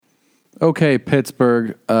Okay,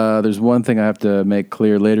 Pittsburgh. There's one thing I have to make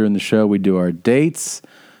clear. Later in the show, we do our dates.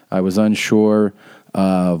 I was unsure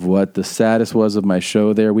of what the status was of my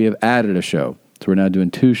show there. We have added a show. So we're now doing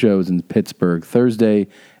 2 shows in Pittsburgh. Thursday,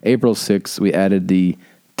 April 6th, we added the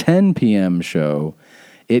 10 p.m. show.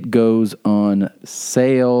 It goes on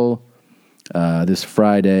sale this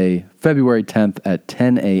Friday, February 10th at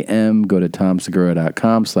 10 a.m. Go to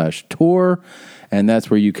tomsegura.com/tour, and that's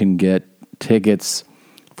where you can get tickets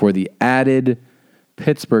for the added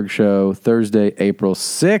Pittsburgh show, Thursday, April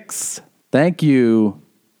 6th. Thank you,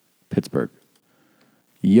 Pittsburgh.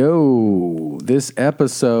 Yo, this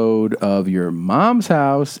episode of Your Mom's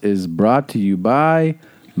House is brought to you by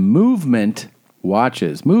Movement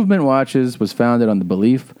Watches. Movement Watches was founded on the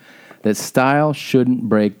belief that style shouldn't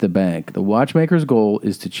break the bank. The watchmaker's goal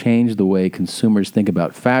is to change the way consumers think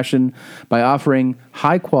about fashion by offering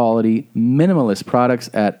high-quality, minimalist products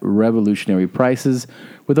at revolutionary prices.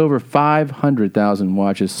 With over 500,000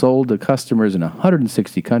 watches sold to customers in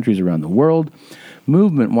 160 countries around the world,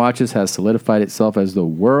 Movement Watches has solidified itself as the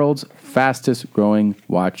world's fastest-growing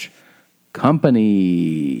watch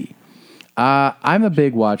company. I'm a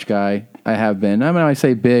big watch guy. I have been. I mean, when I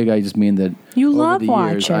say big, I just mean that you over love the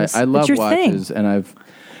watches. Years, I love it's your watches, thing. and I've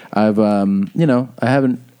I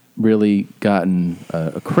haven't really gotten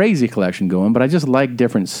a crazy collection going, but I just like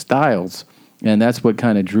different styles, and that's what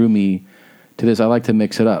kind of drew me to this. I like to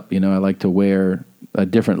mix it up. I like to wear a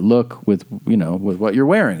different look with what you're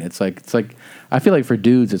wearing. It's like I feel like for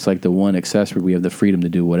dudes, it's like the one accessory we have the freedom to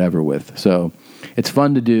do whatever with. So it's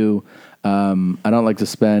fun to do. I don't like to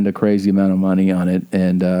spend a crazy amount of money on it,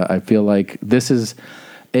 and I feel like this is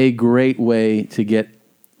a great way to get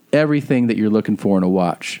everything that you're looking for in a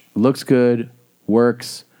watch. Looks good,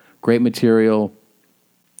 works, great material,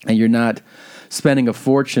 and you're not spending a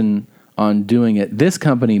fortune on doing it. This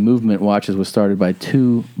company, Movement Watches, was started by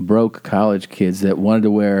 2 broke college kids that wanted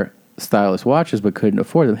to wear stylish watches but couldn't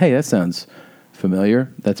afford them. Hey, that sounds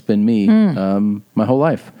familiar. That's been me my whole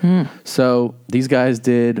life. So these guys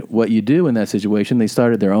did what you do in that situation. They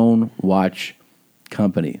started their own watch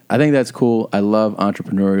company. I think that's cool. I love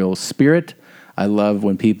entrepreneurial spirit. I love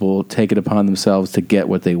when people take it upon themselves to get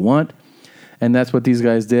what they want. And that's what these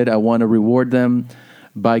guys did. I want to reward them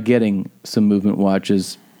by getting some Movement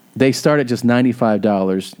watches. They start at just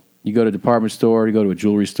 $95. You go to a department store, you go to a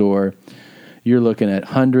jewelry store, you're looking at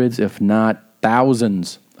hundreds, if not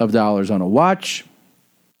thousands of dollars on a watch.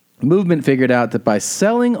 Movement figured out that by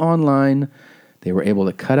selling online, they were able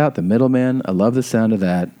to cut out the middleman. I love the sound of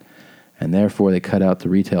that. And therefore, they cut out the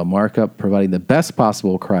retail markup, providing the best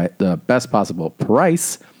possible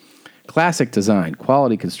price, classic design,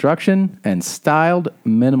 quality construction, and styled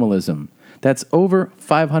minimalism. That's over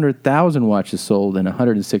 500,000 watches sold in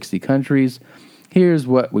 160 countries. Here's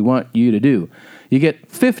what we want you to do. You get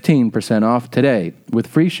 15% off today with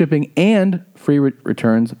free shipping and free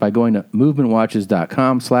returns by going to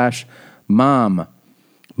movementwatches.com/mom.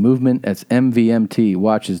 Movement, that's MVMT,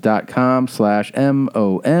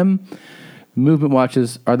 watches.com/MOM. Movement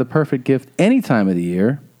watches are the perfect gift any time of the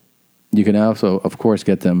year. You can also, of course,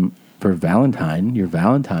 get them for Valentine, your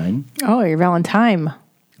Valentine. Oh, your Valentine.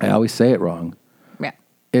 I always say it wrong. Yeah.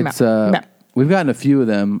 It's we've gotten a few of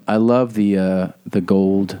them. I love the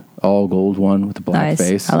gold, all gold one with the black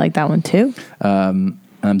face. I like that one too. I'm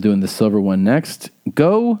doing the silver one next.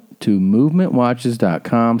 Go to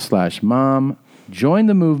movementwatches.com/mom. Join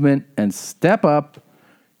the movement and step up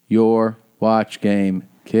your watch game,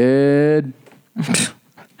 kid.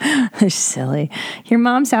 They're silly. Your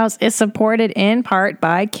Mom's House is supported in part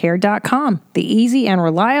by Care.com, the easy and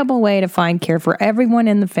reliable way to find care for everyone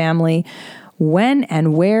in the family when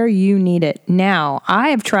and where you need it. Now, I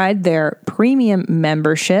have tried their premium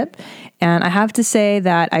membership, and I have to say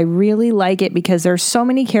that I really like it because there's so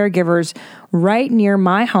many caregivers right near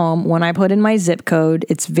my home when I put in my zip code.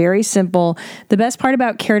 It's very simple. The best part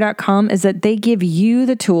about Care.com is that they give you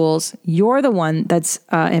the tools. You're the one that's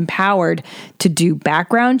empowered to do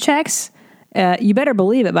background checks. You better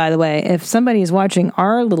believe it, by the way. If somebody is watching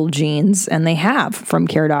our little genes, and they have from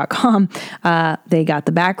Care.com, they got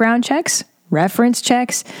the background checks, reference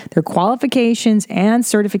checks, their qualifications and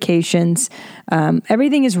certifications.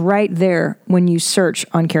 Everything is right there when you search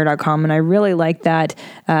on Care.com, and I really like that.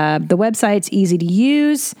 The website's easy to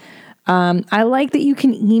use. I like that you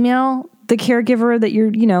can email the caregiver that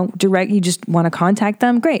you just want to contact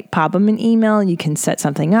them. Great. Pop them an email. You can set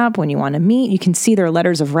something up when you want to meet. You can see their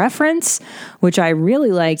letters of reference, which I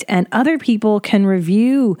really liked, and other people can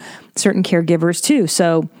review certain caregivers too.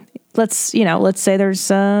 So let's say there's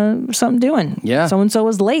something doing. Yeah. So-and-so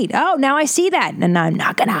was late. Oh, now I see that. And I'm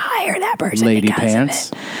not going to hire that person. Lady because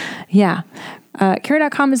pants. of it. Yeah.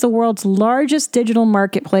 Care.com is the world's largest digital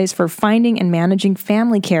marketplace for finding and managing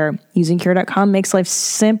family care. Using Care.com makes life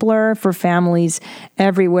simpler for families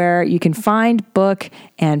everywhere. You can find, book,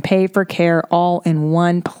 and pay for care all in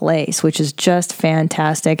one place, which is just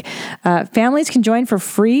fantastic. Families can join for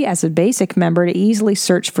free as a basic member to easily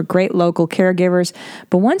search for great local caregivers.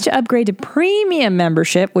 But once you upgrade to premium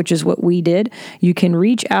membership, which is what we did, you can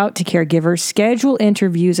reach out to caregivers, schedule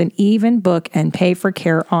interviews, and even book and pay for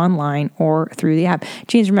care online or through the app.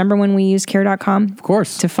 Jeans, remember when we used Care.com? Of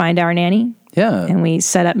course. To find our nanny? Yeah. And we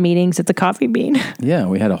set up meetings at the Coffee Bean. Yeah,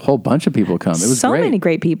 we had a whole bunch of people come. It was so many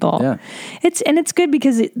great people. Yeah. It's good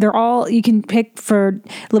because they're all, you can pick for,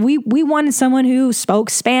 we wanted someone who spoke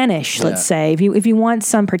Spanish, let's say. If you want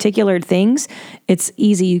some particular things, it's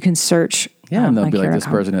easy. You can search. Yeah, and they'll be like, this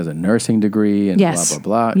person has a nursing degree and blah, blah,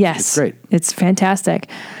 blah. Yes. It's great. It's fantastic.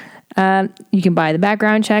 You can buy the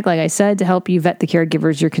background check, like I said, to help you vet the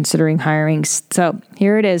caregivers you're considering hiring. So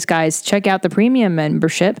here it is, guys. Check out the premium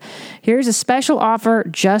membership. Here's a special offer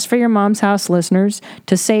just for your Mom's House listeners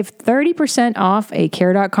to save 30% off a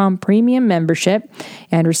Care.com premium membership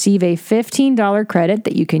and receive a $15 credit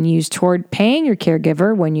that you can use toward paying your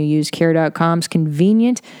caregiver when you use Care.com's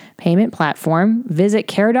convenient payment platform. Visit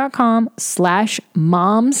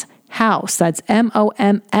Care.com/moms House. That's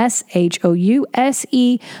MOMSHOUSE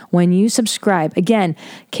when you subscribe. Again,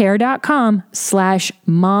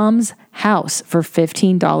 care.com/moms house for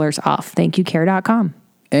 $15 off. Thank you, care.com.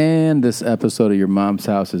 And this episode of Your Mom's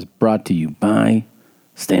House is brought to you by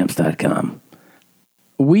Stamps.com.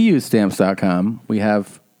 We use Stamps.com. We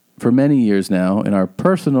have for many years now in our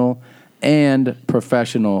personal and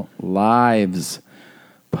professional lives.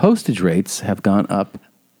 Postage rates have gone up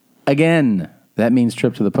again. That means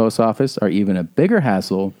trips to the post office are even a bigger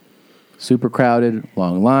hassle. Super crowded,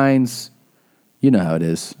 long lines. You know how it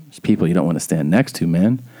is. There's people you don't want to stand next to,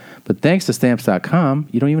 man. But thanks to Stamps.com,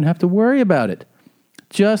 you don't even have to worry about it.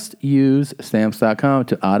 Just use Stamps.com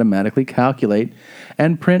to automatically calculate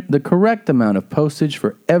and print the correct amount of postage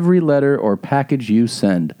for every letter or package you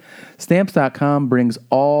send. Stamps.com brings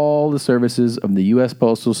all the services of the U.S.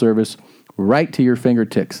 Postal Service right to your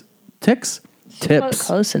fingertips. Tips?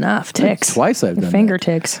 Close enough. Ticks. Twice I've done that. Finger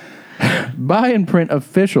ticks. Buy and print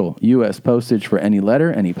official U.S. postage for any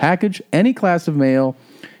letter, any package, any class of mail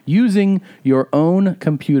using your own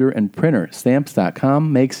computer and printer.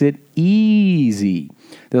 Stamps.com makes it easy.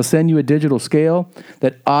 They'll send you a digital scale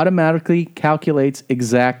that automatically calculates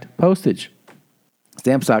exact postage.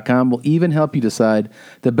 Stamps.com will even help you decide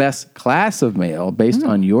the best class of mail based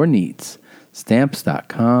on your needs.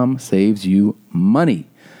 Stamps.com saves you money.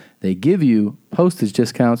 They give you postage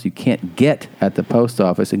discounts you can't get at the post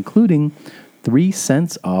office, including 3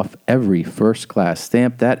 cents off every first-class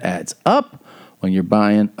stamp. That adds up when you're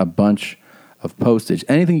buying a bunch of postage.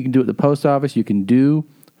 Anything you can do at the post office, you can do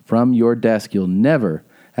from your desk. You'll never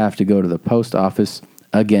have to go to the post office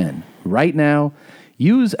again. Right now,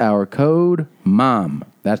 use our code MOM.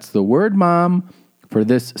 That's the word MOM for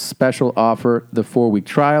this special offer. The 4-week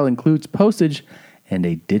trial includes postage and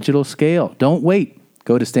a digital scale. Don't wait.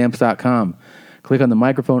 Go to Stamps.com. Click on the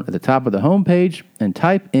microphone at the top of the homepage and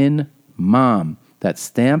type in MOM. That's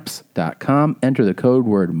Stamps.com. Enter the code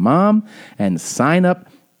word MOM and sign up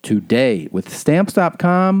today. With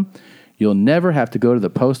Stamps.com, you'll never have to go to the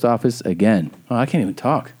post office again. Oh, I can't even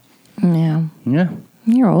talk. Yeah. Yeah.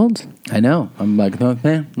 You're old. I know. I'm like,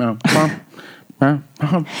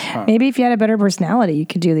 maybe if you had a better personality, you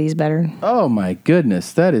could do these better. Oh, my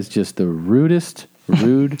goodness. That is just the rude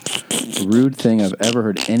thing I've ever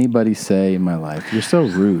heard anybody say in my life. You're so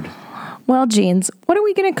rude. Well, Jeans, what are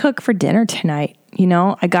we going to cook for dinner tonight? You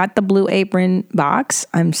know, I got the Blue Apron box.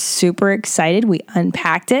 I'm super excited. We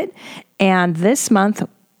unpacked it. And this month,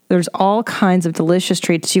 there's all kinds of delicious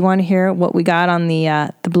treats. Do you want to hear what we got on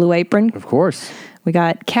the Blue Apron? Of course. We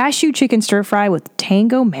got cashew chicken stir fry with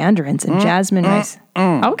tango mandarins and jasmine rice.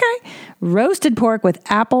 Okay. Roasted pork with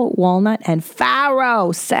apple, walnut, and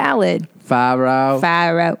farro salad.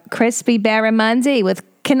 Farro. Crispy barramundi with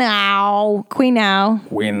quinoa.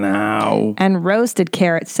 And roasted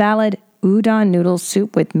carrot salad. Udon noodle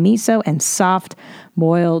soup with miso and soft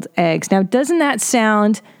boiled eggs. Now, doesn't that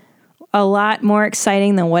sound a lot more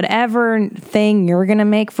exciting than whatever thing you're going to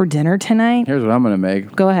make for dinner tonight? Here's what I'm going to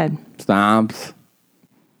make. Go ahead. Stomps.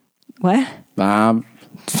 What? Stomps.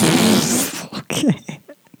 Okay.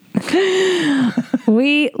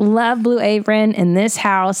 We love Blue Apron in this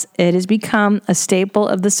house. It has become a staple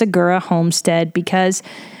of the Segura homestead because,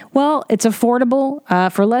 well, it's affordable.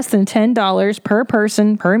 For less than $10 per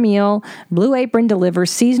person per meal, Blue Apron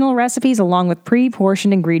delivers seasonal recipes along with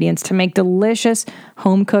pre-portioned ingredients to make delicious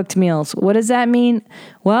home-cooked meals. What does that mean?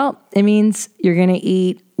 Well, it means you're going to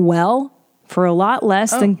eat well for a lot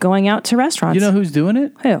less than going out to restaurants. You know who's doing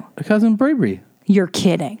it? Who? Cousin Bree. You're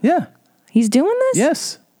kidding. Yeah. He's doing this?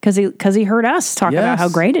 Yes. Because he heard us talk about how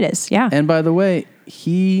great it is. Yeah. And by the way,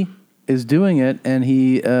 he is doing it, and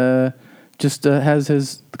he just has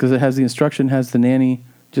because it has the instruction, has the nanny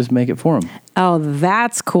just make it for him. Oh,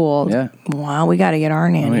 that's cool. Yeah. Wow, we got to get our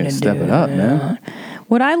nanny to step do it up, man.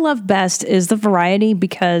 What I love best is the variety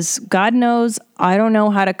because God knows I don't know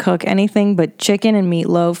how to cook anything but chicken and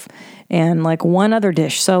meatloaf and like one other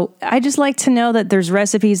dish. So I just like to know that there's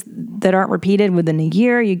recipes that aren't repeated within a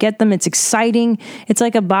year. You get them. It's exciting. It's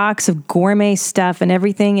like a box of gourmet stuff and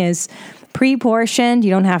everything is pre-portioned.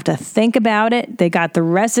 You don't have to think about it. They got the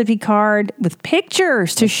recipe card with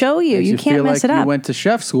pictures to show you. You can't mess it up. You went to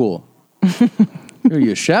chef school. Are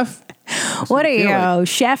you a chef? What are you,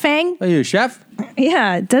 chefing? Are you a chef?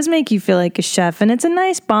 Yeah, it does make you feel like a chef, and it's a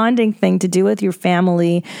nice bonding thing to do with your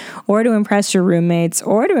family or to impress your roommates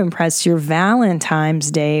or to impress your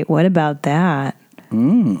Valentine's date. What about that?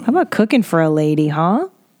 How about cooking for a lady, huh?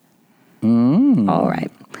 All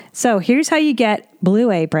right. So here's how you get Blue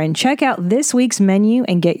Apron. Check out this week's menu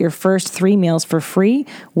and get your first 3 meals for free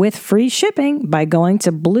with free shipping by going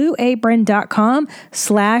to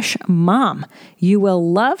blueapron.com/mom. You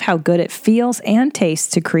will love how good it feels and tastes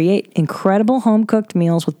to create incredible home-cooked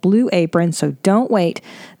meals with Blue Apron, so don't wait.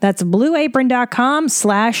 That's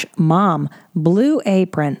blueapron.com/mom. Blue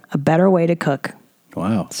Apron, a better way to cook.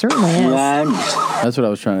 Wow. It certainly is. That's what I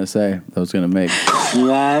was trying to say. I was going to make.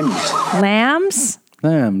 Lambs?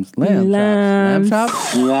 Lamb chops.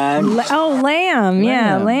 Lamb. Lamb.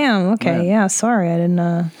 Yeah, lamb. Okay, yeah. Sorry, I didn't.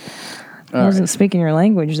 I wasn't speaking your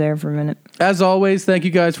language there for a minute. As always, thank you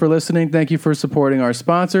guys for listening. Thank you for supporting our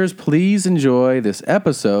sponsors. Please enjoy this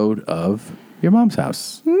episode of Your Mom's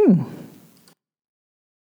House.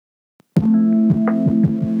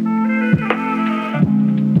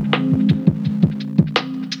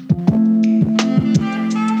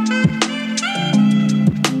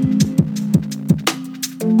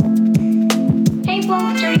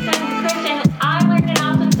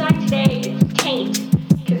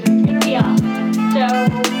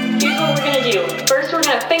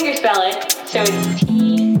 Finger spell it, so it's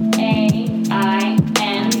T-A-I-N-T.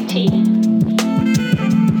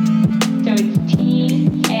 So it's T-A-I-N-T.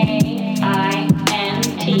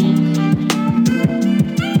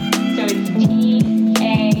 So it's T-A-I-N-T.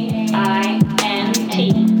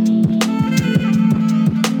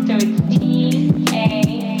 So it's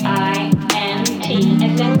T-A-I-N-T.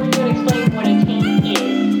 And then we're going to explain what a taint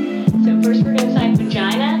is. So first we're going to sign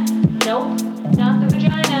vagina. Nope, not the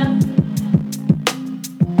vagina.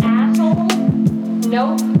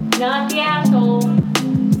 Nope, not the asshole.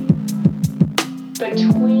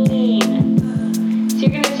 Between. So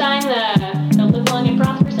you're going to sign the live long and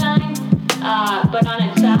prosper sign, but on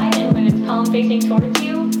its side and with its palm facing towards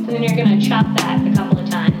you, and then you're going to chop that a couple of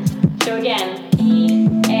times. So again,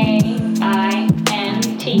 T-A-I-N-T.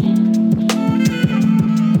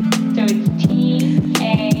 So it's T-A-I-N-T.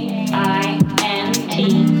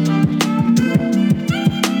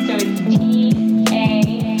 So it's T-A-I-N-T.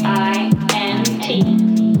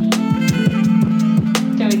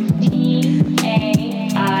 So it's T-A-I-N-T.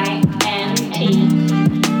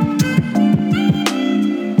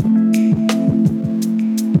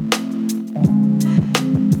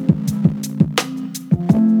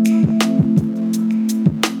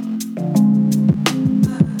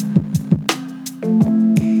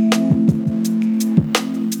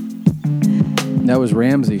 That was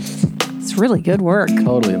Ramsey. It's really good work.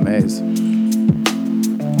 Totally amazed.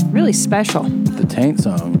 Really special. The taint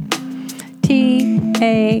song. T-A-I-N-T.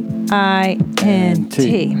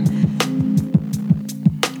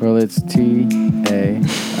 Well, it's T-A-I-N-T.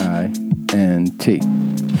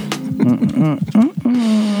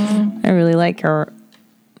 I really like her.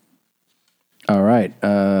 All right.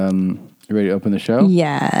 You ready to open the show?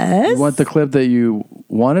 Yes. You want the clip that you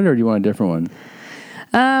wanted, or do you want a different one?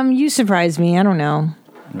 You surprised me. I don't know.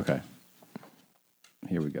 Okay.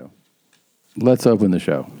 Here we go. Let's open the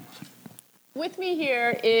show. With me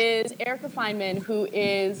here is Erica Feynman, who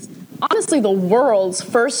is honestly the world's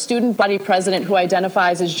first student body president who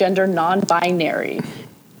identifies as gender non-binary.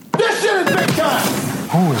 This shit is big time!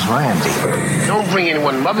 Who is Randy? Don't bring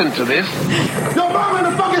anyone love into this. Yo, mom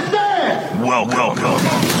in the fucking stand! Welcome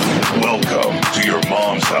Welcome to your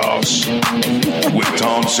mom's house with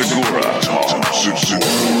Tom Segura.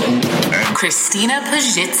 And Christina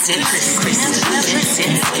Pazsitzky.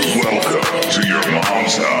 welcome to your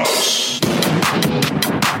mom's house.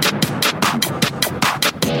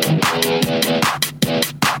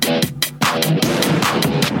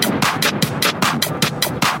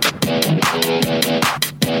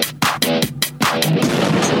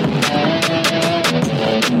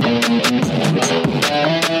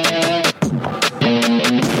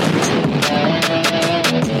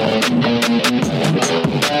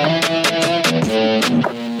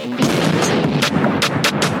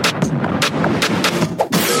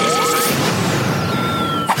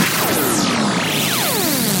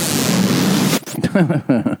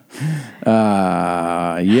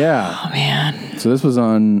 Yeah. Oh man. So this was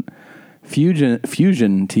on Fusion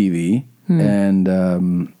TV, and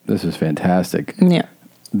this was fantastic. Yeah.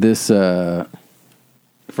 This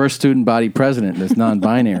first student body president that's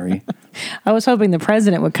non-binary. I was hoping the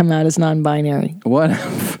president would come out as non-binary. One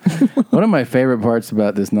of my favorite parts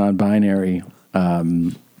about this non-binary,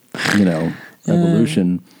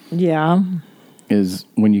 evolution Yeah. is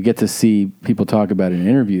when you get to see people talk about it in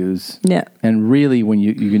interviews. Yeah. And really, when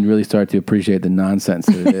you can really start to appreciate the nonsense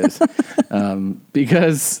that it is.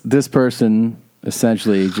 Because this person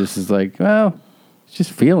essentially just is like, well, it's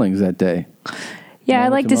just feelings that day. Yeah,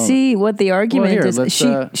 I'd like to see what the argument here, is.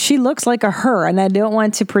 let's, She looks like a her, and I don't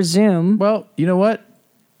want to presume. Well, you know what?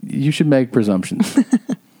 You should make presumptions.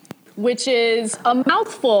 Which is a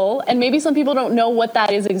mouthful, and maybe some people don't know what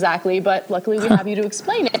that is exactly, but luckily we have you to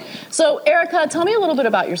explain it. So, Erica, tell me a little bit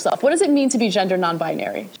about yourself. What does it mean to be gender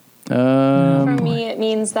non-binary? For me, it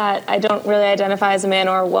means that I don't really identify as a man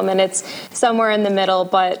or a woman. It's somewhere in the middle,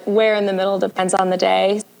 but where in the middle depends on the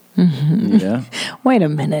day. Yeah. Wait a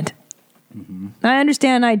minute. I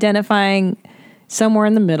understand identifying somewhere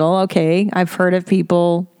in the middle. Okay, I've heard of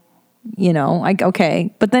people,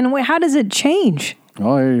 okay. But then how does it change?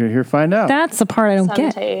 Oh, you're here to find out. That's the part I don't Some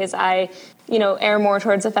get. days I, err more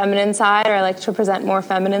towards the feminine side, or I like to present more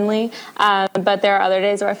femininely. But there are other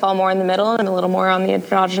days where I fall more in the middle and a little more on the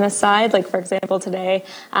androgynous side. Like, for example, today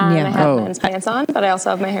I have men's pants on, but I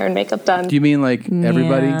also have my hair and makeup done. Do you mean like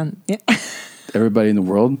everybody? Yeah. Everybody in the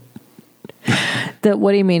world?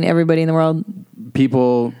 What do you mean, everybody in the world?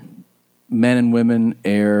 People, men and women,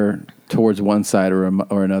 err towards one side or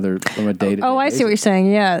another from a day to day. Oh, I see what you're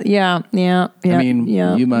saying. Yeah. I mean,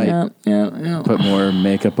 you might put more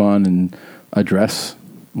makeup on and a dress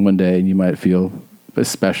one day, and you might feel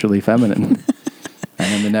especially feminine.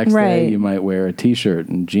 And then the next day, you might wear a T-shirt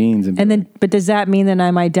and jeans. But does that mean that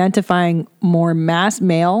I'm identifying more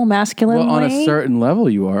masculine? Well, on a certain level,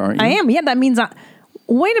 you are, aren't you? I am. Yeah, that means.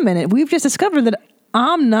 Wait a minute. We've just discovered that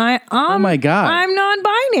I'm not. Oh my God! I'm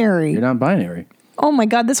non-binary. You're non-binary. Oh my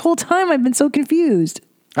God! This whole time I've been so confused.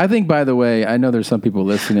 I think, by the way, I know there's some people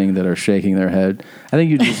listening that are shaking their head. I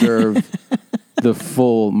think you deserve the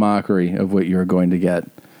full mockery of what you're going to get,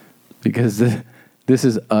 because this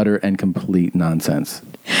is utter and complete nonsense.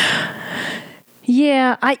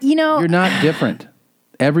 Yeah, you're not different.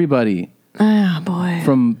 Everybody,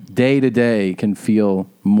 from day to day can feel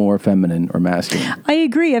more feminine or masculine. I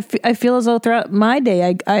agree. I feel as though throughout my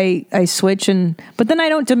day I switch, but then I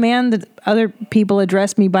don't demand that other people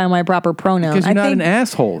address me by my proper pronoun. Because you're not an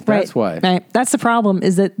asshole. That's why. Right. That's the problem,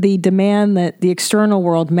 is that the demand that the external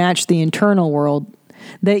world match the internal world,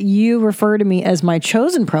 that you refer to me as my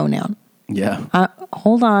chosen pronoun. Yeah.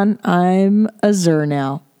 Hold on. I'm a zer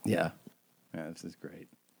now. Yeah. This is great.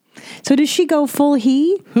 So does she go full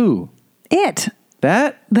he? Who? It.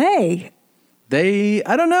 That? They,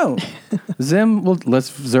 I don't know. Zim, well, let's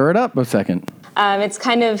zer it up a second. It's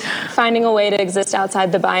kind of finding a way to exist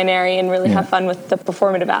outside the binary and really have fun with the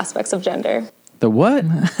performative aspects of gender. The what?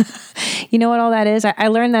 You know what all that is? I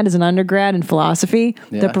learned that as an undergrad in philosophy.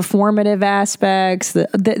 Yeah. The performative aspects.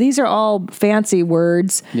 These are all fancy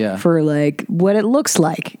words for like what it looks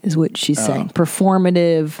like, is what she's saying.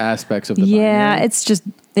 Performative aspects of the binary. Yeah,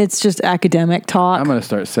 it's just academic talk. I'm going to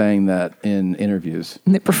start saying that in interviews.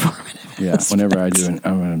 The performative. Yeah, whenever I do,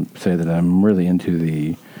 I'm going to say that I'm really into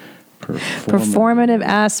the performative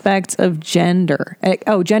aspects of gender.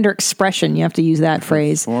 Gender expression. You have to use that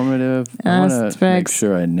phrase. Performative. I want to make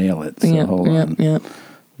sure I nail it. So hold on.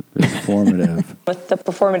 Performative. With the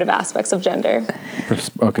performative aspects of gender.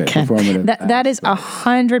 Okay. Performative. That is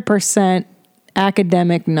 100%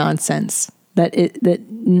 academic nonsense that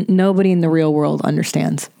nobody in the real world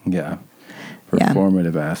understands. Yeah.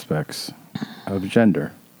 Performative aspects of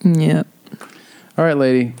gender. Yeah. All right,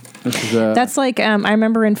 lady. This is That's like I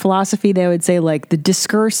remember in philosophy they would say like the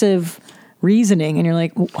discursive reasoning, and you're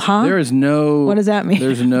like, huh? There is no. What does that mean?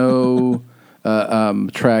 There's no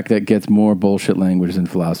track that gets more bullshit language than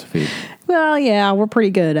philosophy. Well, yeah, we're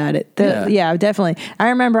pretty good at it. Yeah, definitely. I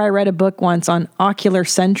remember I read a book once on ocular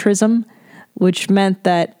centrism, which meant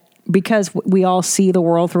that because we all see the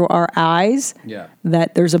world through our eyes,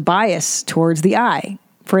 that there's a bias towards the eye.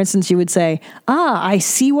 For instance, you would say, I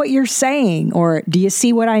see what you're saying, or do you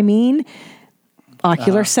see what I mean?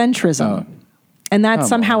 Ocular centrism. And that's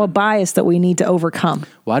somehow a bias that we need to overcome.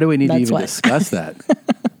 Why do we need to even discuss that?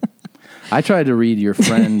 I tried to read your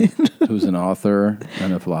friend who's an author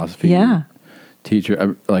and a philosophy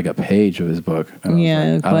teacher, like a page of his book. I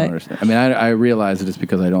don't understand. I mean, I realize that it's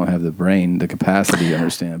because I don't have the brain, the capacity to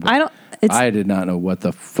understand. But I did not know what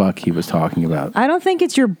the fuck he was talking about. I don't think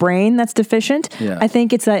it's your brain that's deficient. Yeah. I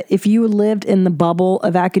think it's that if you lived in the bubble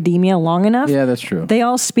of academia long enough, that's true. They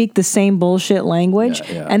all speak the same bullshit language.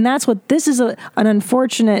 And that's what this is an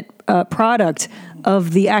unfortunate product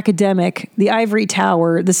of the academic, the ivory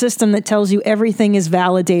tower, the system that tells you everything is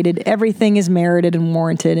validated, everything is merited and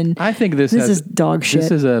warranted. And I think this is dog shit.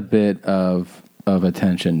 This is a bit of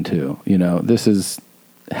attention too. You know, this is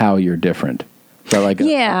how you're different. But like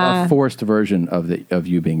a forced version of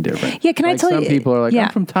you being different. Yeah, can I tell you? Some people are like, I'm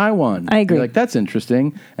from Taiwan. I agree. You're like, that's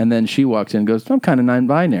interesting. And then she walks in and goes, I'm kind of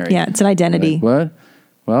non-binary. Yeah, it's an identity. Like, what?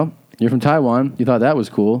 Well, you're from Taiwan. You thought that was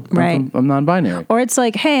cool. Right. I'm non-binary. Or it's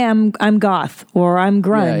like, hey, I'm goth, or I'm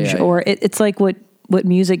grunge, or it's like what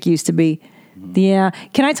music used to be. Yeah.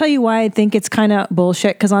 Can I tell you why I think it's kind of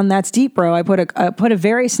bullshit? Because on That's Deep, Bro, I put a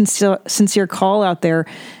very sincere call out there,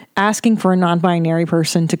 asking for a non-binary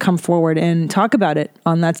person to come forward and talk about it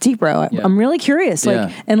on That's Deep, Bro. I'm really curious.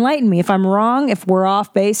 Like, enlighten me if I'm wrong, if we're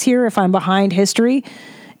off base here, if I'm behind history.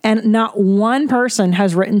 And not one person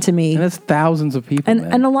has written to me. And that's thousands of people.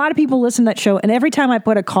 And a lot of people listen to that show. And every time I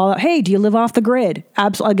put a call out, hey, do you live off the grid?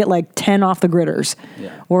 Absolutely, I get like 10 off the gridders.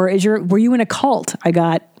 Yeah. Or were you in a cult? I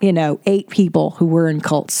got 8 people who were in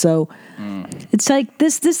cults. So it's like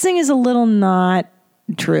this thing is a little not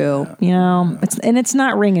true, it's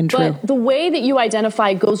not ringing true. But the way that you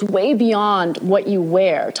identify goes way beyond what you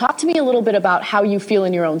wear. Talk to me a little bit about how you feel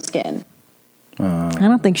in your own skin. I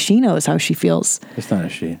don't think she knows how she feels. It's not a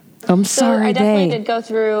she. I'm sorry, I definitely did go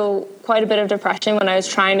through quite a bit of depression when I was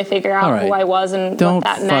trying to figure out who I was and what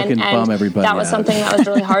that meant. Bum everybody that was something that was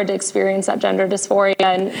really hard to experience, that gender dysphoria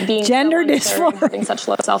and being gender dysphoria, and having such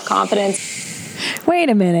low self-confidence. Wait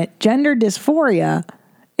a minute, gender dysphoria.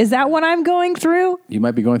 Is that what I'm going through? You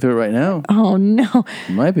might be going through it right now. Oh no.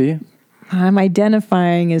 You might be. I'm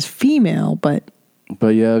identifying as female, but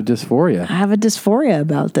you have dysphoria. I have a dysphoria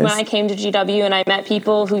about this. When I came to GW and I met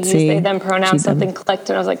people who used they, them pronouns, something clicked,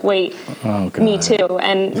 and I was like, wait, me too.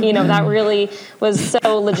 And, that really was so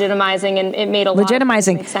legitimizing, and it made a lot of things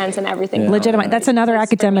make sense and everything. Yeah. That's another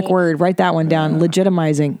academic word. Write that one down.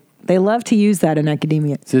 Legitimizing. They love to use that in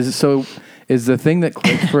academia. So is the thing that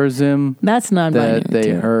clicked for Zim that's non-binary that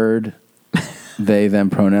they heard they, them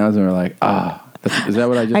pronouns and were like, is that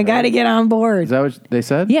what I just I got to get on board. Is that what they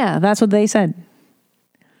said? Yeah, that's what they said.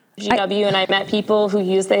 GW and I met people who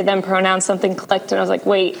used they, them pronouns, something clicked, and I was like,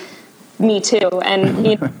 wait, me too.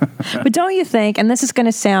 And But don't you think, and this is going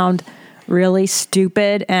to sound really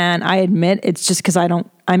stupid, and I admit it's just because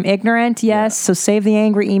I'm ignorant, yes, so save the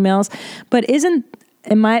angry emails, but isn't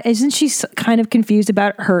she kind of confused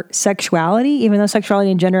about her sexuality, even though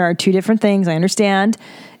sexuality and gender are two different things? I understand.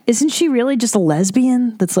 Isn't she really just a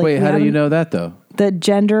lesbian? That's like, wait, how do you know that though? That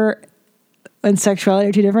gender and sexuality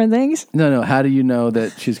are two different things? No. How do you know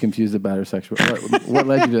that she's confused about her sexuality? What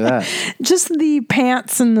led you to that? Just the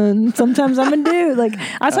pants and sometimes I'm a dude. Like,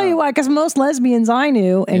 I'll tell you why, because most lesbians I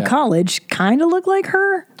knew in college kind of look like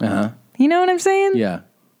her. Uh-huh. You know what I'm saying? Yeah.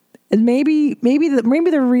 And maybe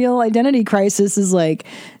the real identity crisis is like,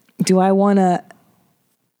 do I want to...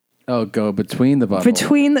 go between the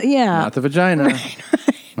butthole. Not the vagina. Right.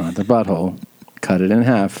 Not the butthole. Cut it in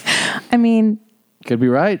half. I mean... Could be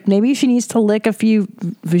right. Maybe she needs to lick a few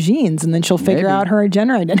vagines and then she'll figure out her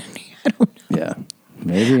gender identity. I don't know. Yeah,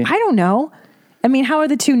 maybe. I don't know. I mean, how are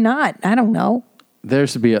the two not? I don't know. There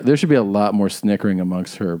should be a lot more snickering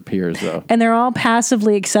amongst her peers, though. And they're all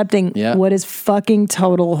passively accepting what is fucking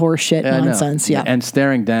total horseshit nonsense. Yeah, and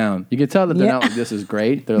staring down. You can tell that they're not like, this is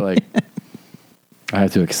great. They're like, I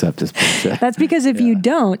have to accept this bullshit. That's because if you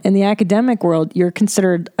don't, in the academic world, you're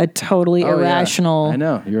considered a totally irrational... Yeah. I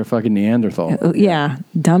know. You're a fucking Neanderthal.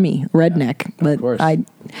 Dummy, redneck. But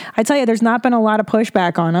I tell you, there's not been a lot of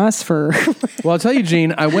pushback on us for... Well, I'll tell you,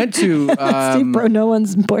 Gene, I went to... Steve, bro, no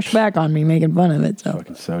one's pushed back on me making fun of it. So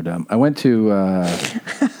fucking so dumb. I went to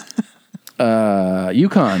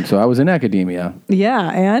UConn, so I was in academia. Yeah,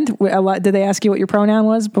 and did they ask you what your pronoun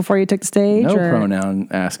was before you took the stage? No pronoun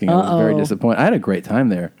asking. I was very disappointed. I had a great time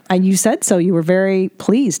there. And you said so. You were very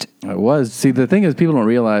pleased. I was. See, the thing is, people don't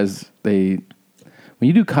realize when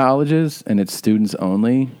you do colleges and it's students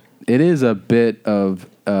only, it is a bit of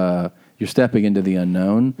you're stepping into the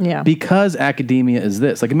unknown. Yeah. Because academia is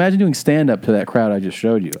this. Like, imagine doing stand-up to that crowd I just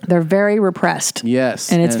showed you. They're very repressed.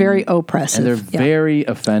 Yes. And it's very oppressive. And they're very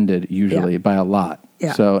offended, usually, by a lot.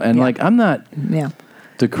 Yeah. So, and like, I'm not the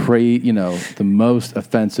the most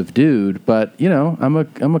offensive dude, but, I'm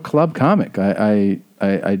a club comic. I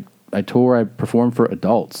tour, I perform for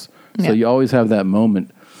adults. So you always have that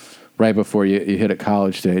moment right before you hit a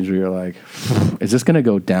college stage where you're like, is this going to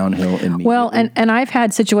go downhill immediately? Well, and I've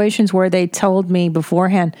had situations where they told me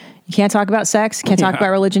beforehand, you can't talk about sex, you can't talk about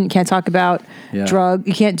religion, you can't talk about drug,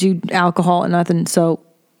 you can't do alcohol and nothing. So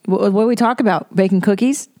what do we talk about? Baking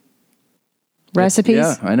cookies? Recipes?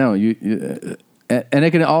 Yeah, I know. And it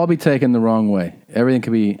can all be taken the wrong way. Everything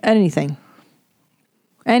could be... Anything.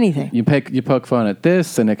 You poke fun at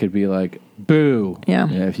this, and it could be like, boo. Yeah.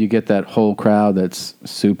 If you get that whole crowd that's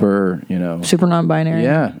super, super non-binary.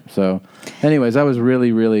 Yeah. So, anyways, I was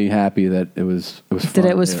really, really happy that it was fun. That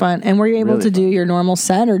it was fun. And were you able to do your normal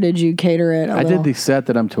set, or did you cater it I did the set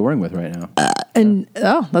that I'm touring with right now.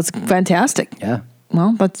 That's fantastic. Yeah.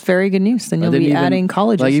 Well, that's very good news. Then you'll be adding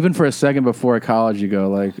colleges. Like, even for a second before college, you go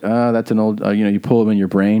like, that's an old, you pull them in your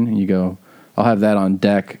brain, and you go, I'll have that on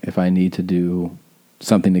deck if I need to do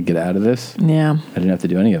something to get out of this. Yeah. I didn't have to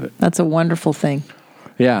do any of it. That's a wonderful thing.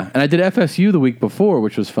 Yeah. And I did FSU the week before,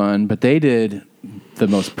 which was fun, but they did the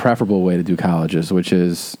most preferable way to do colleges, which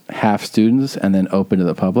is half students and then open to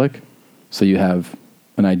the public. So you have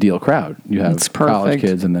an ideal crowd. You have college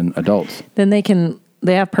kids and then adults. Then they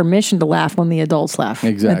have permission to laugh when the adults laugh.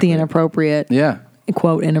 Exactly. At the inappropriate. Yeah.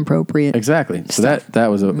 Quote, inappropriate. Exactly. So that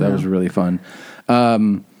was really fun.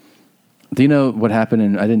 Do you know what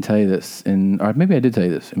happened I didn't tell you this or maybe I did tell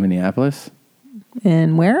you this, in Minneapolis?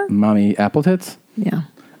 In where? Mommy Apple Tits? Yeah.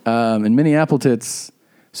 In Minneapolis,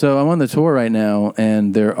 so I'm on the tour right now,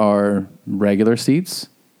 and there are regular seats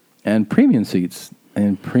and premium seats.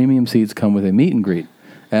 And premium seats come with a meet and greet.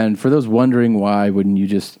 And for those wondering why wouldn't you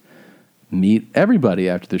just meet everybody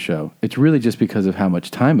after the show, it's really just because of how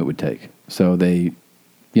much time it would take. So they,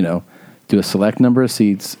 do a select number of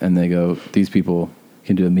seats, and they go, these people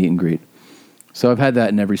can do a meet and greet. So I've had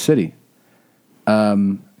that in every city.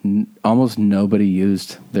 Almost nobody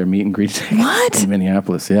used their meet and greet tickets in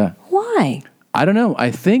Minneapolis. Yeah. Why? I don't know.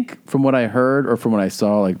 I think from what I heard or from what I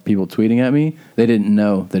saw, like people tweeting at me, they didn't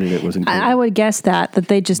know that it was included. I would guess that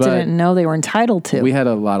they just didn't know they were entitled to. We had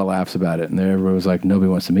a lot of laughs about it, and everyone was like, nobody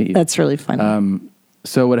wants to meet you. That's really funny.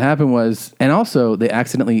 So what happened was, and also they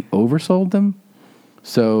accidentally oversold them.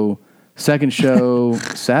 So second show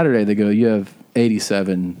Saturday, they go, you have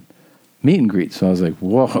 87 meet and greets. So I was like,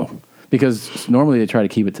 whoa. Because normally they try to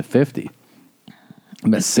keep it to 50. I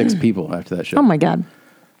met 6 people after that show. Oh, my God.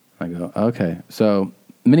 I go, okay. So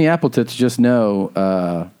Minneapolis just know,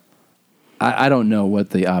 I don't know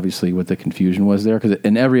what the confusion was there, because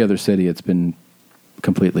in every other city it's been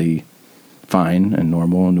completely fine and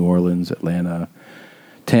normal. New Orleans, Atlanta,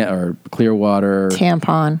 or Clearwater.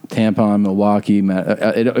 Tampon, Milwaukee.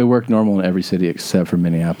 It worked normal in every city except for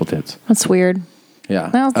Minneapolis. That's weird.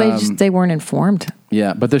 Yeah. Well, they weren't informed.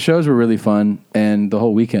 Yeah, but the shows were really fun, and the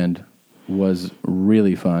whole weekend was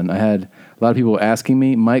really fun. I had a lot of people asking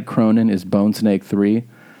me. Mike Cronin is Bonesnake3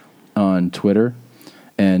 on Twitter,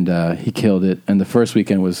 and he killed it. And the first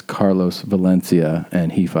weekend was Carlos Valencia,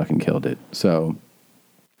 and he fucking killed it. So,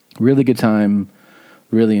 really good time.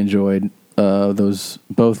 Really enjoyed those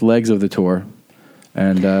both legs of the tour.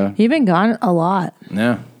 And you've been gone a lot.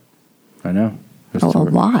 Yeah, I know. A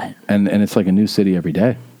lot. And it's like a new city every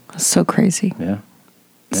day. That's so crazy. Yeah.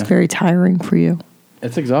 It's very tiring for you.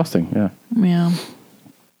 It's exhausting, yeah. Yeah.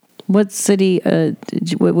 What city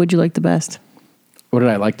what would you like the best? What did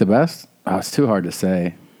I like the best? Oh, it's too hard to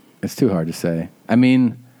say. I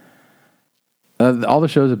mean, all the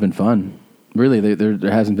shows have been fun. Really,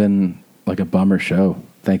 there hasn't been like a bummer show.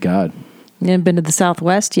 Thank God. You haven't been to the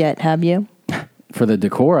Southwest yet, have you? For the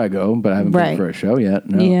decor, I go, but I haven't been for a show yet.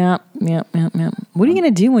 No. Yeah. What are you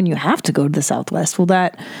going to do when you have to go to the Southwest? Will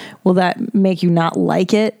that make you not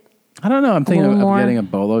like it? I don't know. I'm thinking of getting a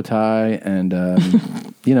bolo tie and,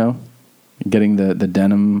 getting the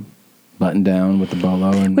denim button down with the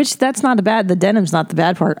bolo. Which that's not the denim's not the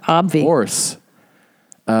bad part, obviously. Of course.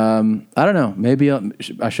 I don't know. Maybe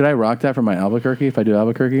should I rock that for my Albuquerque if I do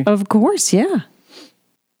Albuquerque? Of course, yeah.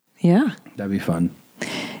 Yeah. That'd be fun.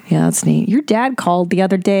 Yeah, that's neat. Your dad called the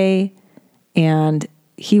other day, and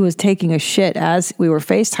he was taking a shit as we were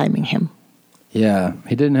FaceTiming him. Yeah,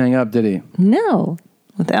 he didn't hang up, did he? No,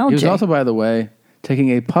 with LJ. He was also, by the way,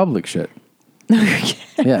 taking a public shit.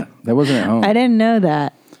 Yeah, that wasn't at home. I didn't know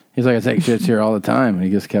that. He's like, I take shits here all the time. And he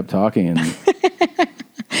just kept talking. And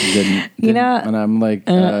didn't, and I'm like,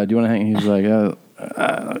 do you want to hang? He's like,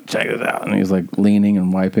 check this out. And he's like leaning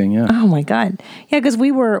and wiping. Yeah. Oh my God. Yeah, because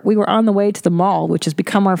we were on the way to the mall, which has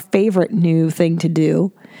become our favorite new thing to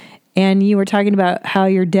do. And you were talking about how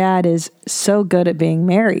your dad is so good at being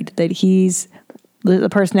married, that he's the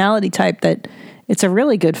personality type that it's a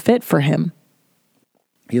really good fit for him.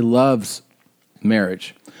 He loves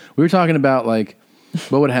marriage. We were talking about like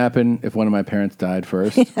what would happen if one of my parents died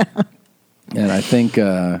first. Yeah. And I think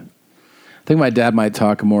my dad might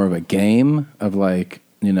talk more of a game of like,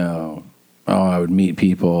 I would meet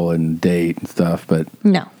people and date and stuff, but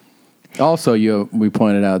no. Also, we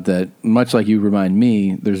pointed out that much like you remind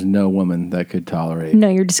me, there's no woman that could tolerate. No,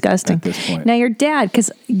 you're disgusting at this point. Now your dad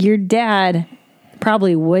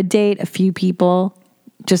probably would date a few people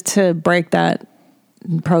just to break that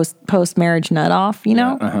post marriage nut off.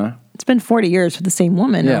 It's been 40 years with the same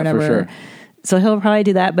woman or whatever. For sure. So he'll probably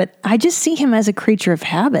do that. But I just see him as a creature of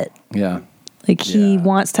habit. Yeah. Like he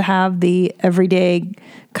wants to have the everyday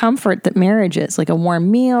comfort that marriage is, like a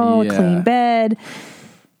warm meal, a clean bed.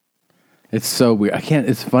 It's so weird.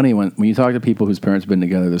 It's funny when you talk to people whose parents have been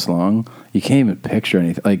together this long, you can't even picture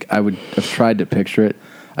anything. Like I would have tried to picture it.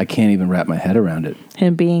 I can't even wrap my head around it.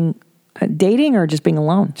 Him being dating or just being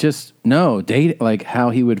alone? Date, like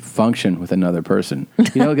how he would function with another person.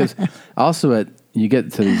 Because also you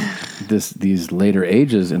get to these later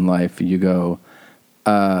ages in life, you go,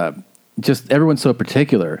 just everyone's so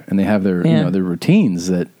particular and they have their their routines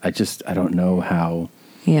that I don't know how.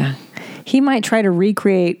 Yeah. He might try to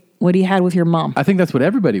recreate what he had with your mom. I think that's what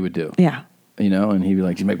everybody would do. Yeah. And he'd be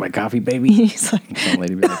like, "You make my coffee, baby?" He's like, some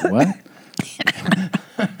lady would be like, "What?"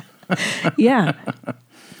 Yeah.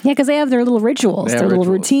 Yeah, because they have their little rituals, their little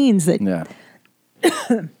routines that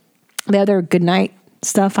they have their good night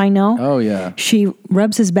stuff, I know. Oh yeah. She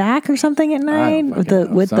rubs his back or something at night with the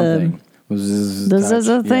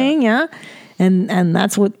thing, yeah. And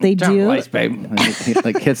that's what they do. Lights, babe. And he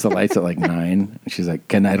like hits the lights at like 9. She's like,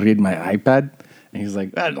 "Can I read my iPad?" And he's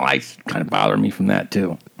like, "That lights kind of bother me from that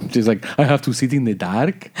too." She's like, "I have to sit in the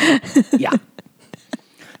dark." Yeah.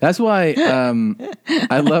 That's why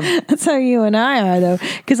I love. That's how you and I are, though,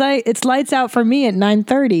 because it's lights out for me at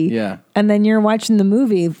 9:30. Yeah, and then you're watching the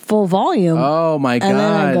movie full volume. Oh my God! And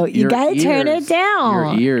then I go, you gotta turn it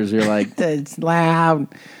down. Your ears, you're like, it's loud.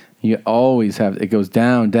 You always have it goes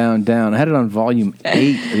down, down, down. I had it on volume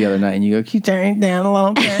 8 the other night, and you go, "Can you turn it down a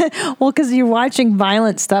little bit?" Well, because you're watching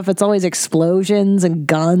violent stuff. It's always explosions and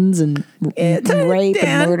guns and rape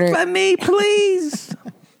and murder. For me, please.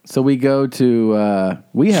 So we go to,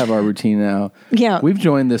 we have our routine now. Yeah. We've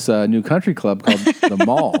joined this new country club called The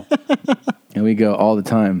Mall. And we go all the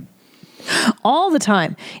time. All the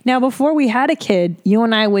time. Now, before we had a kid, you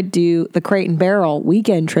and I would do the Crate and Barrel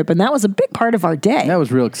weekend trip, and that was a big part of our day. That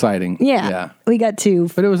was real exciting. Yeah. We got to.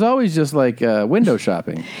 But it was always just like window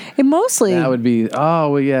shopping. And mostly. That would be, that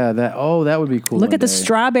would be cool. Look at the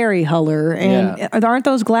strawberry huller. And aren't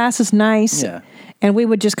those glasses nice? Yeah. And we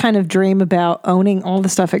would just kind of dream about owning all the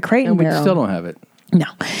stuff at Crate and Barrel. And we still don't have it. No.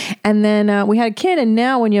 And then we had a kid, and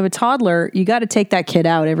now when you have a toddler, you got to take that kid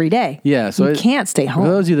out every day. Yeah. So you can't stay home. For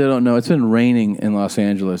those of you that don't know, it's been raining in Los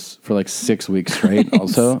Angeles for like 6 weeks straight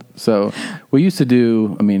also. So we used to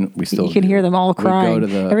do, we still You can hear them all crying.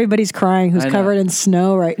 Everybody's crying who's covered in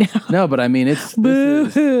snow right now. No, but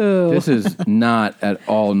this is not at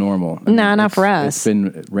all normal. Not for us. It's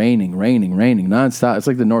been raining nonstop. It's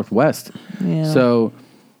like the Northwest. Yeah. So,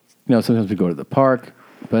 sometimes we go to the park.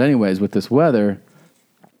 But anyways, with this weather,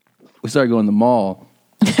 we started going to the mall.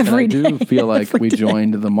 I do feel like we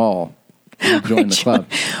joined the mall. We joined the club.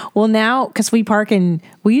 Well, now, because we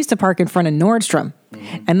used to park in front of Nordstrom.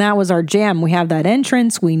 Mm-hmm. And that was our jam. We have that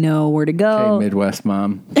entrance. We know where to go. Okay, Midwest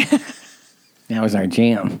mom. That was our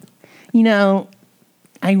jam. I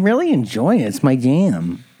really enjoy it. It's my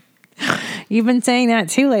jam. You've been saying that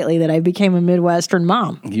too lately, that I became a Midwestern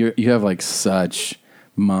mom. You have like such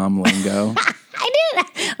mom lingo. I did.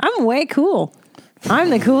 I'm way cool.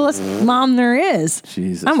 I'm the coolest mom there is.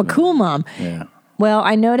 Jesus, I'm a cool mom. Yeah. Well,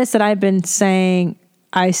 I noticed that I've been saying,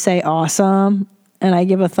 I say awesome, and I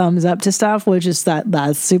give a thumbs up to stuff, which is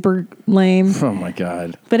that's super lame. Oh my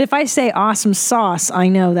God. But if I say awesome sauce, I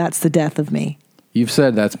know that's the death of me. You've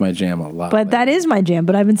said that's my jam a lot. But that is my jam,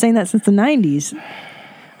 but I've been saying that since the 90s.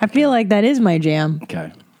 I feel like that is my jam.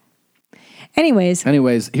 Okay. Anyways,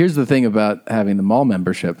 here's the thing about having the mall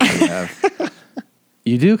membership that you have.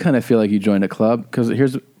 you do kind of feel like you joined a club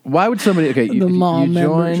because why would somebody? Okay,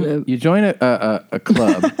 you join a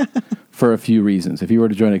club for a few reasons. If you were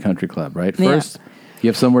to join a country club, right? First, you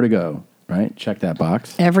have somewhere to go, right? Check that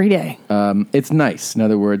box every day. It's nice. In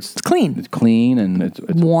other words, it's clean. It's clean and it's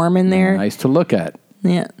warm in there. Nice to look at.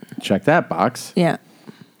 Yeah. Check that box. Yeah.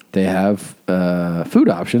 They have food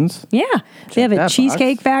options. Yeah. They have a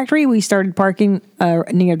Cheesecake Factory. We started parking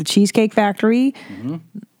near the Cheesecake Factory. Mm-hmm.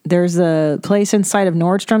 There's a place inside of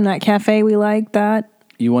Nordstrom, that cafe we like that.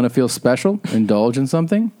 You want to feel special? Indulge in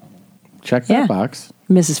something? Check that box.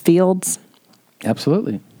 Mrs. Fields.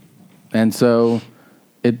 Absolutely. And so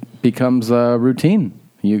it becomes a routine.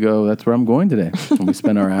 You go, that's where I'm going today. And we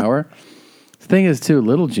spend our hour. The thing is, too,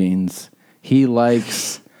 Little Jeans, he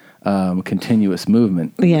likes continuous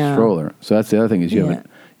movement in the stroller. So that's the other thing is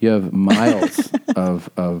you have miles of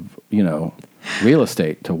real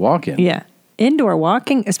estate to walk in. Yeah. Indoor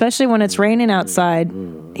walking, especially when it's raining outside,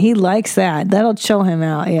 he likes that. That'll chill him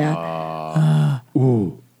out. Yeah.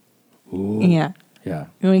 Yeah. Yeah.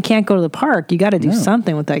 When you can't go to the park, you got to do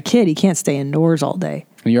something with that kid. He can't stay indoors all day.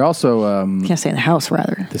 And you're also can't stay in the house.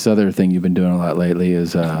 Rather, this other thing you've been doing a lot lately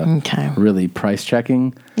is really price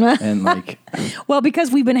checking and like. Well,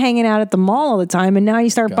 because we've been hanging out at the mall all the time, and now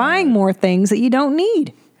you start buying more things that you don't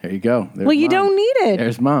need. There you go. Well, you don't need it.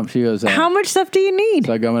 There's Mom. She goes, how much stuff do you need?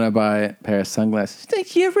 So I go, I'm going to buy a pair of sunglasses.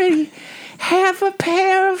 Think you already have a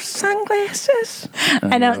pair of sunglasses?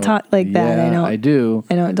 I don't talk like that. Yeah, I do.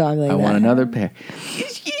 I don't talk like that. I want another pair. You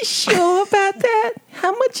sure about that?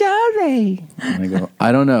 How much are they? And I go,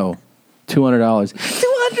 I don't know. $200.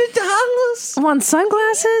 $200? I want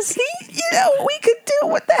sunglasses? We could do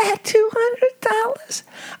with that $200.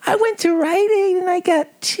 I went to Rite Aid and I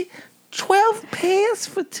got 12 pairs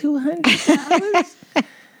for $200.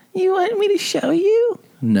 You want me to show you?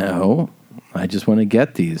 No, I just want to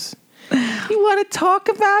get these. You want to talk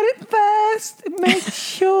about it first and make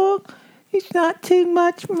sure it's not too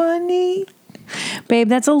much money? Babe,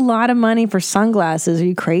 that's a lot of money for sunglasses. Are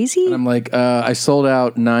you crazy? And I'm like, I sold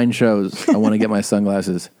out 9 shows. I want to get my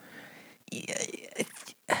sunglasses. You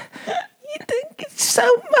think it's so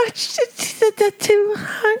much, the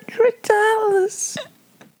 $200?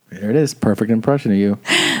 There it is. Perfect impression of you.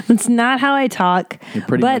 That's not how I talk.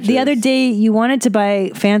 But the other day, you wanted to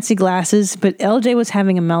buy fancy glasses, but LJ was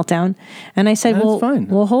having a meltdown. And I said, fine.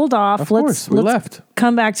 We'll hold off. Of course, we left.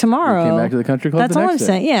 Come back tomorrow. We came back to the country club That's the all next I'm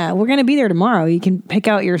day. saying. Yeah, we're going to be there tomorrow. You can pick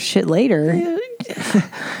out your shit later.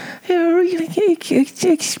 It's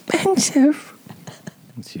expensive.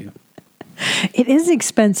 It's you. It is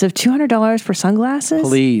expensive. $200 for sunglasses?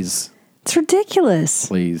 Please. It's ridiculous.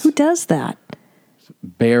 Please. Who does that?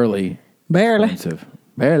 Barely. Expensive.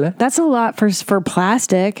 Barely. That's a lot for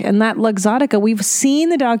plastic. And that Luxottica, we've seen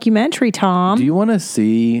the documentary, Tom. Do you want to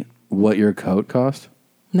see what your coat cost?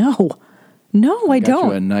 No, I got don't.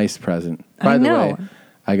 you a nice present. By the way,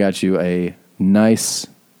 I got you a nice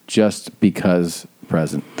just because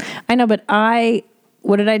present. I know, but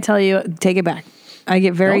what did I tell you? Take it back. I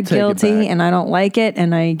get very guilty and I don't like it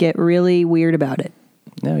and I get really weird about it.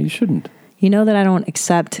 No, you shouldn't. You know that I don't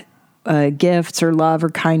accept gifts or love or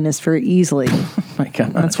kindness very easily. Oh my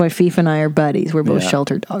God. That's why Fifa and I are buddies. We're both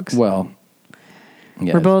shelter dogs. Well,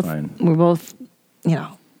 yeah, we're both,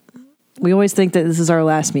 we always think that this is our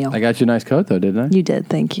last meal. I got you a nice coat though, didn't I? You did.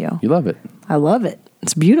 Thank you. You love it. I love it.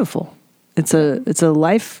 It's beautiful. It's a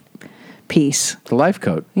life piece. It's a life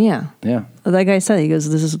coat. Yeah. Yeah. Like I said, he goes,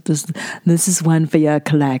 this is one for your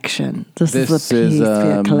collection. This is a piece for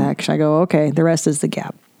your collection. I go, okay, the rest is the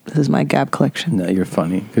Gap. This is my Gap collection. No, you're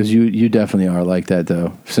funny because you definitely are like that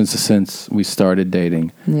though. Since we started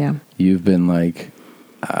dating, yeah, you've been like,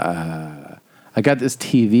 I got this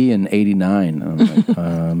TV in '89. I'm like,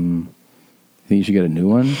 think you should get a new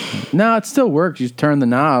one? No, it still works. You just turn the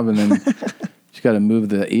knob and then you just got to move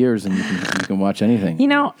the ears and you can watch anything. You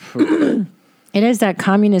know, it is that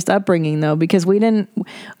communist upbringing though, because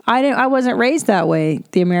I wasn't raised that way,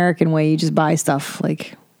 the American way. You just buy stuff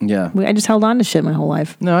like. Yeah. I just held on to shit my whole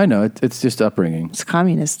life. No, I know. It's just upbringing. It's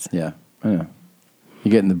communist. Yeah, I know. You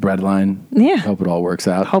get in the bread line. Yeah. Hope it all works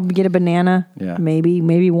out. Hope you get a banana. Yeah.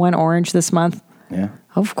 Maybe one orange this month. Yeah.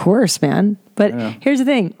 Of course, man. But here's the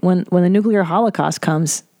thing. When the nuclear holocaust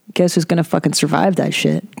comes, guess who's going to fucking survive that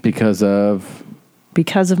shit? Because of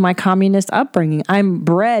my communist upbringing. I'm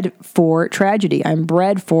bred for tragedy. I'm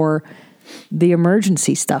bred for the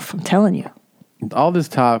emergency stuff. I'm telling you. All this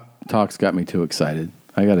talk's got me too excited.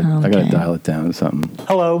 I gotta dial it down to something.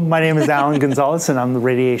 Hello, my name is Alan Gonzalez, and I'm the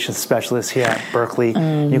radiation specialist here at Berkeley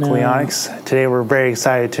Nucleonics. No. Today, we're very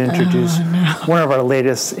excited to introduce one of our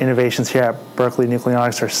latest innovations here at Berkeley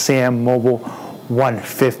Nucleonics, our SAM Mobile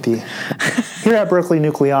 150. Here at Berkeley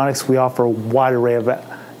Nucleonics, we offer a wide array of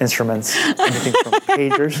instruments, anything from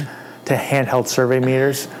pagers to handheld survey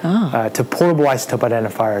meters to portable isotope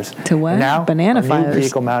identifiers. To what? Now, Banana a new fires.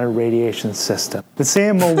 vehicle-mounted radiation system. The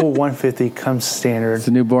SAM Mobile 150 comes standard It's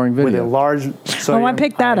a new boring with a video. large sodium I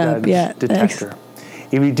picked that up. iodide Yeah, detector.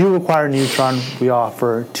 If you do require neutron, we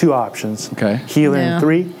offer 2 options: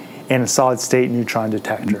 helium-3 and a solid-state neutron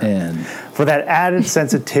detector. And for that added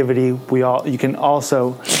sensitivity, you can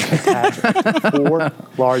also attach 4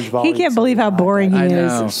 large volumes. He can't believe how boring he I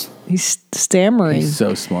know. is. He's stammering. He's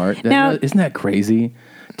so smart. Now- Isn't that crazy?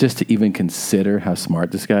 Just to even consider how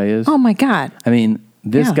smart this guy is. Oh my God. I mean,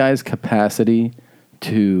 this Yeah. guy's capacity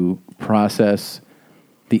to process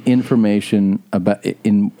the information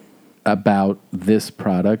about this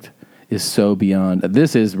product is so beyond.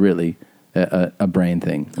 This is really a brain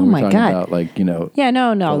thing. Oh my We're talking God. about Yeah, a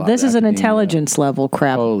no. lot This of is an academia. intelligence level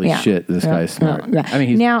crap. Holy Yeah. shit, this Yeah, guy's smart. yeah. I mean,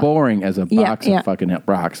 he's Now- boring as a box of fucking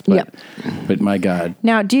rocks, but my God.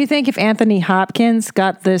 Now, do you think if Anthony Hopkins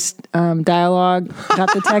got this dialogue,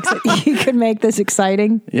 got the text, that he could make this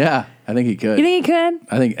exciting? Yeah, I think he could. You think he could?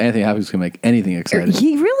 I think Anthony Hopkins can make anything exciting.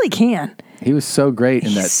 He really can. He was so great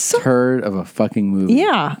in that turd of a fucking movie.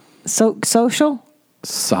 Yeah. So social?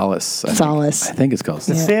 Solace. I think it's called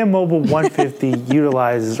The Solace. SAM Mobile 150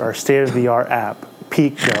 utilizes our state-of-the-art app,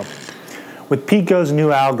 PeakGo. With PeakGo's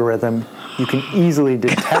new algorithm, you can easily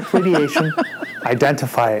detect radiation,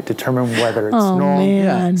 identify it, determine whether it's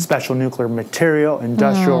normal, special nuclear material,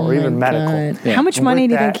 industrial, or even medical. God. How much money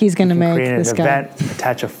do you think he's going to make, Create this an guy? event,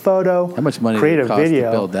 attach a photo, How much money create did a it cost to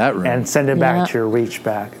video, build that room? and send it back Yeah. to your reach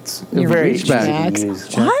back. It's Your very reach easy back. to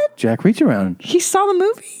use. What? Jack Reach Around. He saw the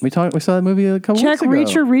movie? We saw that movie a couple Jack weeks ago.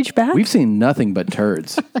 Reach or Reach Back? We've seen nothing but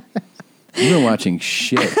turds. You've been watching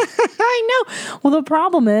shit. I know. Well, the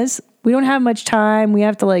problem is we don't have much time. We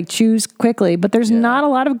have to choose quickly, but there's not a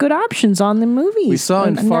lot of good options on the movies. We saw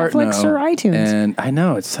in on Fartno, Netflix or iTunes. and I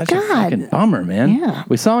know it's such a God. fucking bummer, man. Yeah.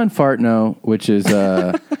 We saw in Fartno, which is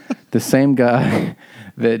the same guy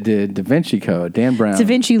that did Da Vinci Code, Dan Brown. Da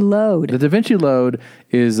Vinci Load. The Da Vinci Load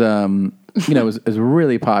is, is a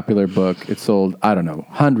really popular book. It sold,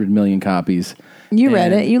 100 million copies. You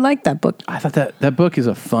read And it. You liked that book. I thought that book is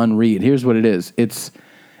a fun read. Here's what it is.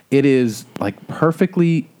 It is like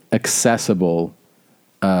perfectly accessible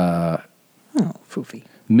Foofy.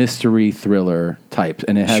 mystery thriller types,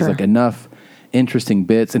 and it has Sure. enough interesting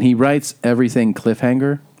bits. And he writes everything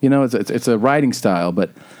cliffhanger. It's a writing style, but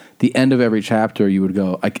the end of every chapter, you would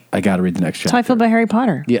go, I got to read the next That's how I chapter. feel about Harry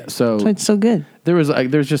Potter. Yeah, so That's why it's so good.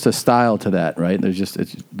 there's just a style to that, right?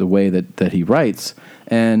 It's the way that he writes,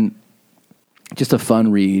 and just a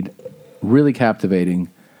fun read, really captivating.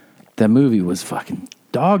 That movie was fucking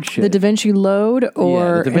dog shit. The Da Vinci Load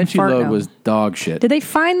or the Da Vinci Inferno? Load was dog shit. Did they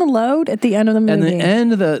find the load at the end of the movie? And the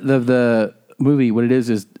end of the movie, what it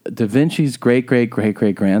is Da Vinci's great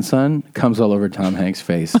grandson comes all over Tom Hanks'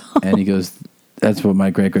 face, and he goes, "That's what my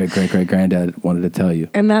great granddad wanted to tell you."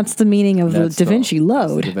 And that's the meaning of That's the Da Vinci That's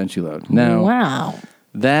Load. the Da Vinci Load. Now, Wow.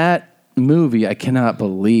 that movie, I cannot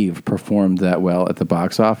believe performed that well at the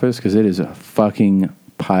box office because it is a fucking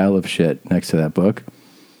pile of shit next to that book.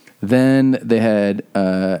 Then they had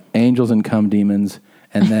Angels and Cum Demons,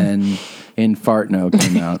 and then Infartno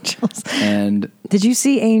came out. And Did you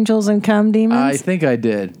see Angels and Cum Demons? I think I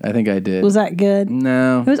did. Was that good?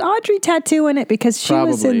 No. It was Audrey Tattoo in it because she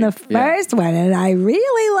was in the Probably, yeah. first one, and I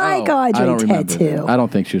really like I don't Audrey remember Tattoo. that. I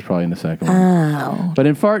don't think she was probably in the second one. Oh. But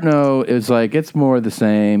Infartno is it's more the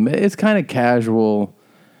same. It's kind of casual.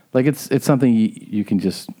 It's something you can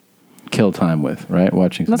just kill time with, right?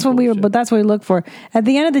 Watching. That's what that's what we look for. At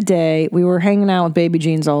the end of the day, we were hanging out with Baby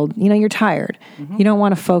Jean's old. You're tired. Mm-hmm. You don't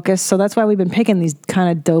want to focus, so that's why we've been picking these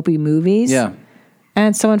kind of dopey movies. Yeah.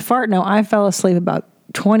 And so in Fartno, I fell asleep about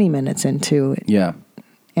 20 minutes into it. Yeah.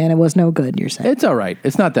 And it was no good, you're saying? It's all right.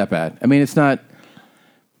 It's not that bad. I mean, it's not.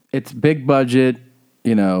 It's big budget.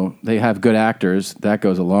 They have good actors. That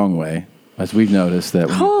goes a long way, as we've noticed. That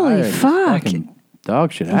when you Holy hire these fuck. fucking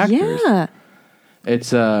dog shit actors. Yeah.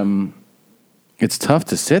 It's tough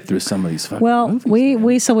to sit through some of these fucking Well,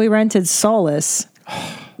 movies. we rented Solace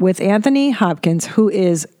with Anthony Hopkins, who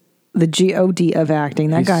is the God of acting.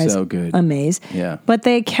 That He's guy's so good. amazing. Yeah. But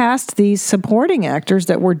they cast these supporting actors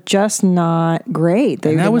that were just not great.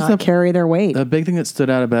 They And that did was not carry their weight. The big thing that stood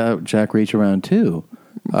out about Jack Reach Around too,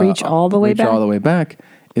 Reach all the way back? all the way back,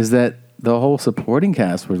 is that the whole supporting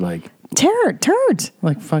cast were turds,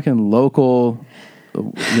 like fucking local,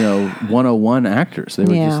 101 actors. They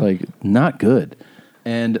were Yeah. just not good,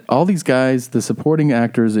 and all these guys, the supporting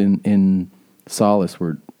actors in Solace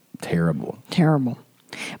were terrible. Terrible.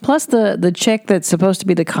 Plus, the chick that's supposed to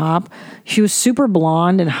be the cop, she was super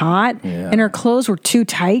blonde and hot, and her clothes were too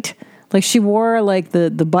tight. Like, she wore, like, the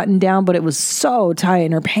button down, but it was so tight,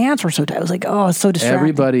 and her pants were so tight. I was like, oh, it's so distracting.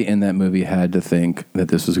 Everybody in that movie had to think that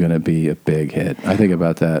this was going to be a big hit. I think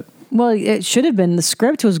about that. Well, it should have been. The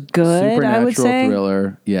script was good, I would say. Supernatural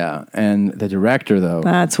thriller, yeah. And the director, though.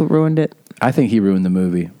 That's what ruined it. I think he ruined the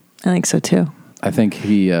movie. I think so, too. I think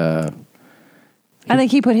he I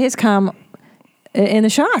think he put his in the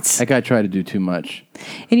shots. That guy tried to do too much.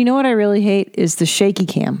 And you know what I really hate is the shaky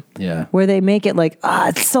cam. Yeah. Where they make it like,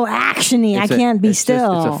 it's so actiony. I can't be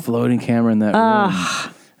still. It's a floating camera in that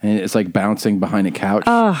room. And it's like bouncing behind a couch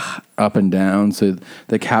up and down. So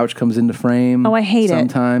the couch comes into frame. Oh, I hate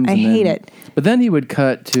sometimes. I hate it. But then he would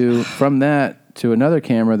cut from that to another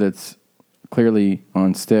camera that's clearly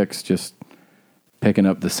on sticks, just picking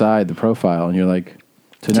up the profile. And you're like,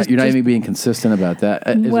 you're not even being consistent about that.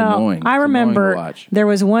 It's annoying. I remember there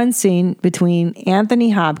was one scene between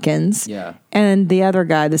Anthony Hopkins and the other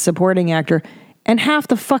guy, the supporting actor, and half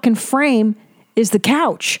the fucking frame is the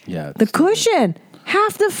couch. Yeah. The cushion.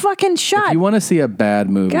 Half the fucking shot. If you want to see a bad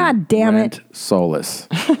movie, God damn rent Solace.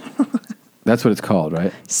 That's what it's called,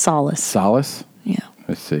 right? Solace. Solace? Yeah.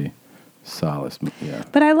 Let's see. Solace. Yeah.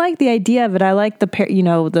 But I like the idea of it. I like the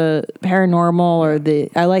paranormal, or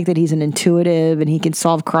I like that he's an intuitive and he can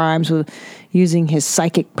solve crimes using his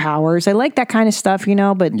psychic powers. I like that kind of stuff,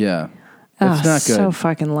 but yeah, it's not good. So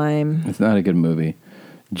fucking lame. It's not a good movie.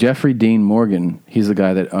 Jeffrey Dean Morgan, he's the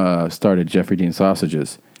guy that started Jeffrey Dean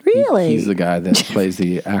Sausages. Really? He's the guy that plays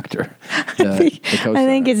the actor. I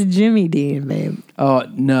think it's Jimmy Dean, babe. Oh,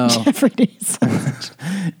 no. Jeffrey Dean Sausages.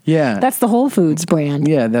 Yeah. That's the Whole Foods brand.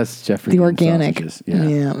 Yeah, that's Jeffrey the Dean organic. Sausages.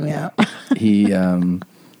 Yeah. He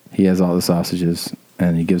has all the sausages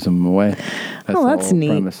and he gives them away. That's the neat.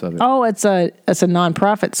 Premise of it. Oh, it's a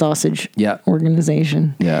nonprofit sausage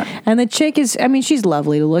organization. Yeah. And the chick is, she's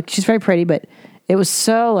lovely to look. She's very pretty, but it was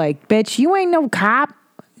so like, bitch, you ain't no cop.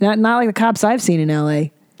 Not like the cops I've seen in LA.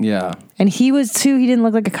 Yeah. And he was too. He didn't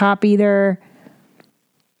look like a cop either.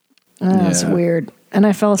 That's weird. And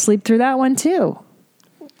I fell asleep through that one too.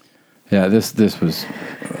 Yeah, this was,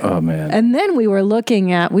 oh man. And then we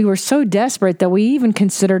were so desperate that we even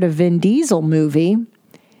considered a Vin Diesel movie,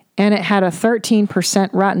 and it had a 13%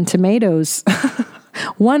 Rotten Tomatoes,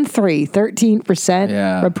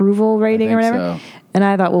 13% approval rating or whatever. So. And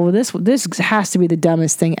I thought, well, this has to be the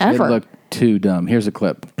dumbest thing ever. It looked too dumb. Here's a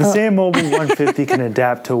clip. The SAM Mobile 150 can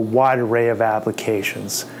adapt to a wide array of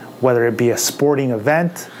applications, whether it be a sporting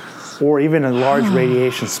event or even a large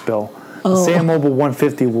radiation spill. The SAM Mobile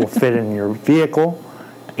 150 will fit in your vehicle,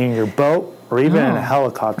 in your boat, or even in a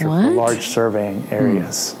helicopter for large surveying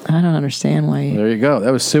areas. I don't understand why. There you go.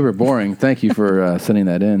 That was super boring. Thank you for sending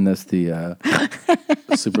that in. That's the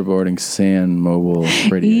super boring SAM Mobile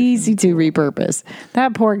radiation. Easy to repurpose.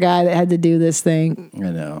 That poor guy that had to do this thing.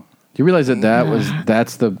 I know. Do you realize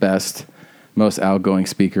that's the best, most outgoing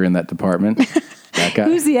speaker in that department? That guy.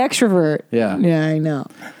 Who's the extrovert? Yeah. Yeah, I know.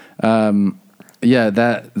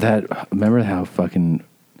 That remember how fucking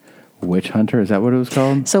Witch Hunter, is that what it was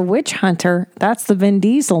called? So Witch Hunter, that's the Vin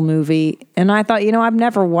Diesel movie. And I thought, I've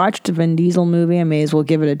never watched a Vin Diesel movie. I may as well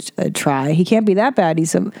give it a try. He can't be that bad.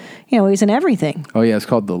 He's he's in everything. Oh yeah, it's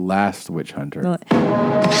called The Last Witch Hunter. What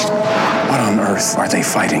on earth are they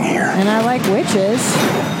fighting here? And I like witches.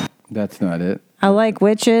 That's not it. I like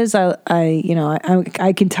witches.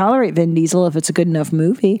 I can tolerate Vin Diesel if it's a good enough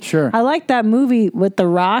movie. Sure. I like that movie with The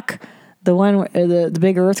Rock. The one where the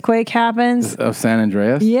big earthquake happens. Of San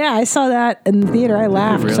Andreas? Yeah, I saw that in the theater. I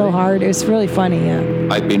laughed so hard. It was really funny, yeah.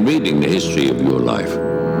 I've been reading the history of your life.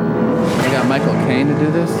 They got Michael Caine to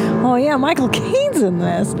do this? Oh, yeah, Michael Caine's in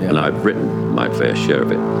this. And I've written my fair share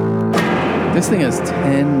of it. This thing has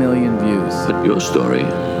 10 million views. But your story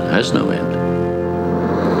has no end.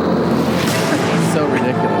 It's so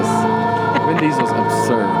ridiculous. Vin Diesel's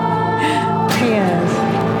absurd. Yes.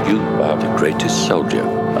 You are the greatest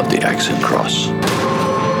soldier of the Axe and Cross.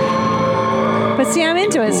 But see, I'm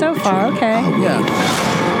into it so far. Okay. Yeah.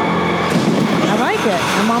 I like it.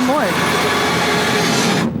 I'm on board.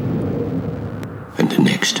 And the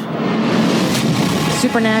next.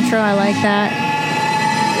 Supernatural, I like that.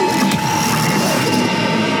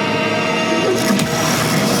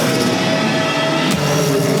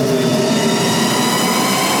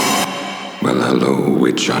 Well, hello,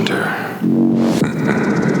 Witch Hunter.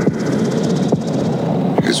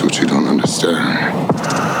 Here's what you don't understand.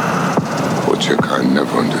 What your kind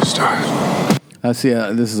never understood. I see.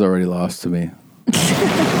 This is already lost to me.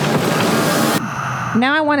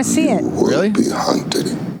 Now I want to see it. Really? Be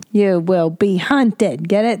hunted. You will be hunted.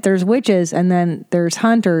 Get it? There's witches, and then there's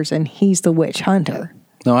hunters, and he's the witch hunter.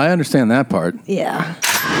 No, I understand that part. Yeah.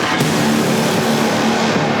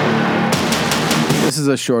 This is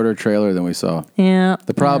a shorter trailer than we saw. Yeah.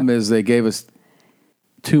 The problem is they gave us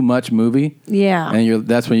too much movie. Yeah. And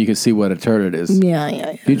that's when you can see what a turd it is. Yeah.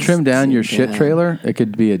 If you trim down your shit trailer, it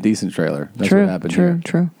could be a decent trailer. That's True, what happened here.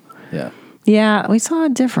 True. Yeah. Yeah, we saw a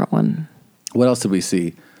different one. What else did we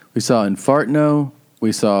see? We saw Infartno.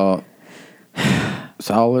 We saw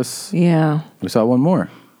Solace. Yeah. We saw one more.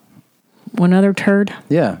 One other turd?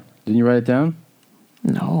 Yeah. Didn't you write it down?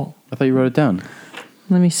 No. I thought you wrote it down.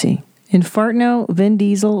 Let me see. Infartno, Vin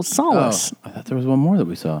Diesel, Solace. Oh, I thought there was one more that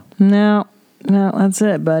we saw. No, that's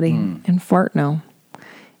it, buddy. Infartno.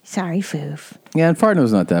 Sorry, Foof. Yeah,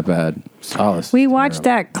 Infartno's not that bad. Solace. We watched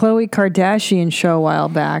that Khloe Kardashian show a while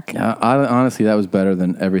back. Honestly, that was better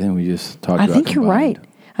than everything we just talked about. I think you're combined. right.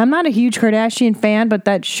 I'm not a huge Kardashian fan, but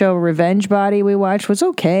that show Revenge Body we watched was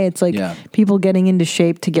okay. It's like people getting into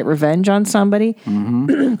shape to get revenge on somebody,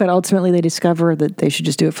 but ultimately they discover that they should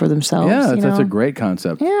just do it for themselves. Yeah, that's a great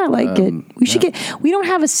concept. Yeah, I like it. We should we don't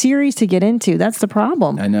have a series to get into. That's the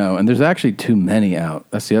problem. I know, and there's actually too many out.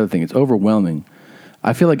 That's the other thing. It's overwhelming.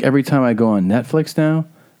 I feel like every time I go on Netflix now,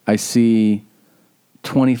 I see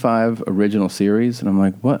 25 original series, and I'm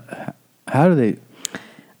like, what? How do they...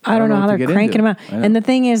 I don't know how they're cranking them out. And the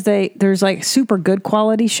thing is, there's like super good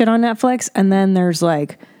quality shit on Netflix, and then there's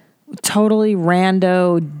like totally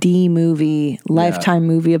rando D movie, Lifetime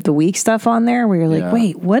movie of the week stuff on there, where you're like,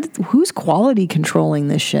 wait, what? Who's quality controlling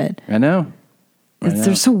this shit? I know.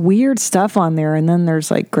 There's some weird stuff on there, and then there's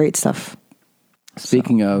like great stuff.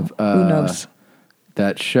 Speaking of, who knows?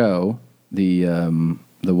 That show, the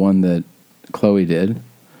one that Chloe did.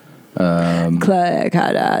 It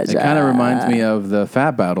kind of reminds me of the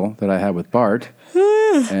fat battle that I had with Bart,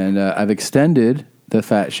 and I've extended the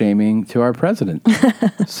fat shaming to our president.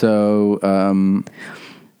 So,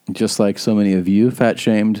 just like so many of you fat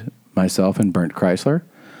shamed myself and Bernd Chrysler,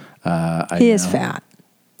 he is fat.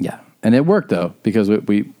 Yeah, and it worked though because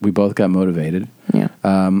we both got motivated. Yeah,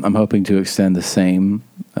 I'm hoping to extend the same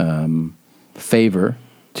favor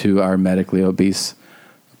to our medically obese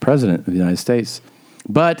president of the United States,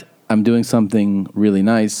 but I'm doing something really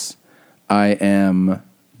nice. I am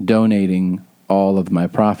donating all of my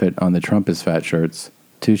profit on the Trump is Fat shirts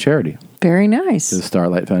to charity. Very nice. To the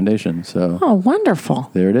Starlight Foundation. So, oh, wonderful.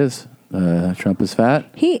 There it is. Trump is fat.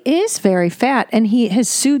 He is very fat, and his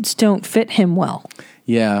suits don't fit him well.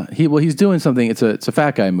 Yeah. He's doing something. It's a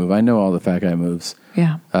fat guy move. I know all the fat guy moves.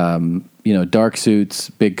 Yeah. Dark suits,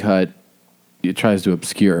 big cut. It tries to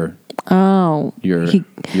obscure your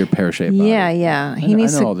pear-shaped body. Yeah. He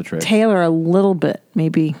needs all to the tricks. tailor a little bit,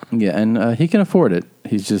 maybe. Yeah, and he can afford it.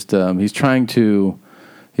 He's just he's trying to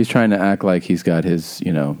act like he's got his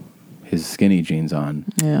his skinny jeans on.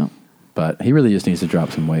 Yeah. But he really just needs to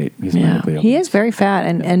drop some weight. He's medically obese. He is very fat,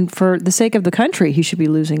 and for the sake of the country, he should be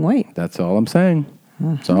losing weight. That's all I'm saying.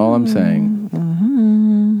 That's all I'm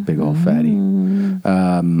saying. Big old fatty.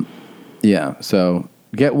 Yeah, so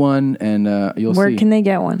get one, and you'll see. Where can they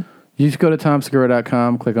get one? You just go to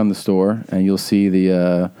TomSegura.com, click on the store, and you'll see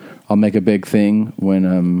the. I'll make a big thing when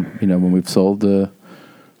when we've sold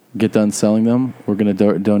get done selling them. We're going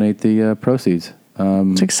to donate the proceeds.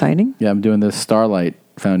 It's exciting. Yeah, I'm doing the Starlight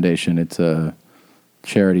Foundation. It's a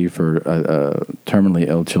charity for terminally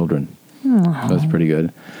ill children. Oh. That's pretty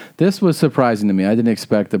good. This was surprising to me. I didn't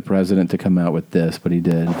expect the president to come out with this, but he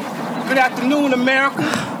did. Good afternoon, America.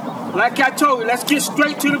 Like I told you, let's get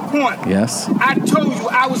straight to the point. Yes. I told you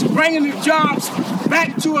I was bringing the jobs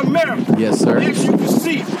back to America. Yes, sir. As you can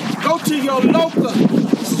see, go to your local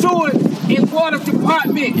sewer and water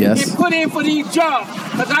department and put in for these jobs,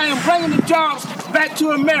 because I am bringing the jobs back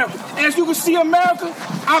to America. As you can see, America,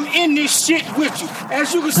 I'm in this shit with you.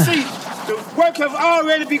 As you can see, the work have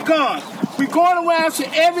already begun. We're going around to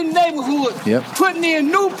every neighborhood, putting in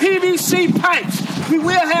new PVC pipes. We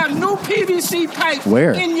will have new PVC pipes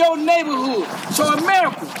in your neighborhood. So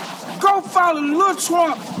America, go follow Lil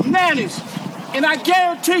Trump nannies, and I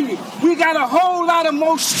guarantee you, we got a whole lot of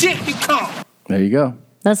more shit to come. There you go.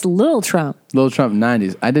 That's Lil Trump. Lil Trump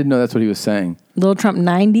 90s. I didn't know that's what he was saying. Lil Trump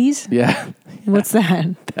 90s? Yeah. What's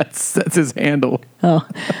that? That's his handle. Oh,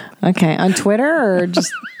 okay. On Twitter or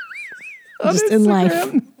just in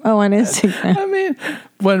life? Oh, on Instagram. I mean,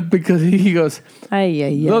 because he goes,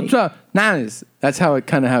 Lil Trump 90s. That's how he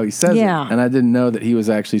says it. And I didn't know that he was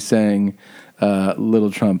actually saying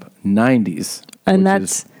Little Trump 90s. And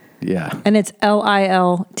that's and it's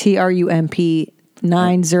LILTRUMP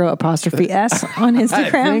 90'S on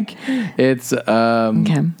Instagram. I think it's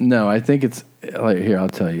no, I think it's here. I'll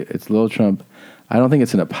tell you, it's Lil Trump. I don't think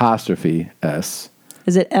it's an apostrophe S.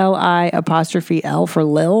 Is it LI apostrophe L for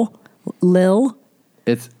Lil? Lil?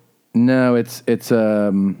 It's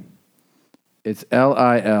LILTRUMP,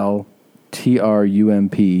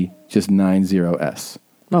 just 90S.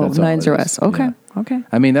 Oh, That's all it 90S. is. Okay. Yeah. Okay.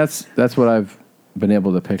 I mean, that's what I've been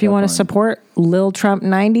able to pick up. If you want to on. support Lil Trump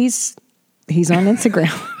 90s, he's on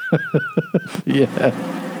Instagram.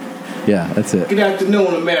 Yeah, that's it. Good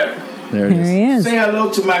afternoon, America. There it is. He is. Say hello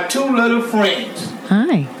to my two little friends.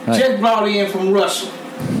 Hi. Just brought in from Russia.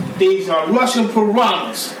 These are Russian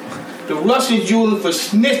piranhas. The Russians use them for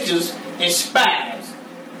snitches and spies.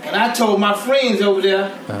 And I told my friends over there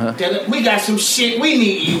that we got some shit we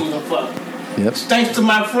need to use them for. Yep. Thanks to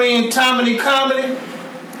my friend Tommy Comedy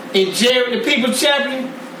and Jared, the People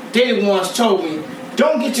Champion, they the ones told me,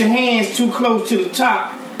 don't get your hands too close to the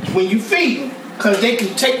top when you feed them, because they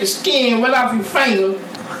can take the skin right off your finger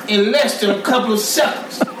in less than a couple of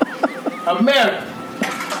seconds. America,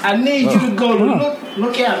 I need you to go to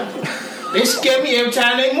look at them. They scare me every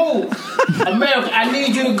time they move. America, I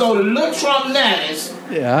need you to go to Lil Trump 90s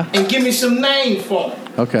and give me some names for them.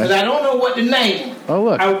 Okay. Because I don't know what to name them. Oh,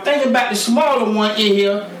 look. I was thinking about the smaller one in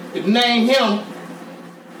here to name him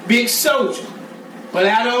Big Soldier. But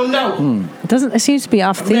I don't know. It seems to be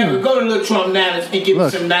off America, theme. go to Lil Trump 90s and give me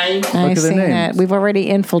some names. I've seen that. We've already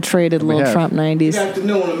infiltrated Lil Trump 90s. Good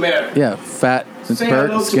afternoon, America. Yeah, Fat Say Bert,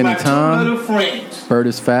 hello to Skinny my two Tom. little friends. Bert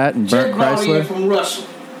is fat and Bert Just brought in Chrysler. from Russia.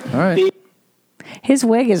 All right. His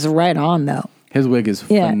wig is right on, though. His wig is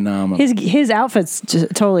phenomenal. His outfit's just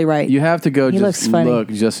totally right. You have to go He looks just funny. look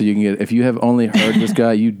just so you can get. If you have only heard this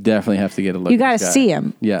guy, you definitely have to get a look. You at got to this guy. see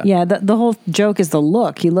him. Yeah. Yeah. The whole joke is the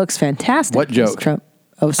look. He looks fantastic. What joke? Trump.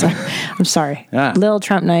 Oh, sorry. I'm sorry. Ah. Lil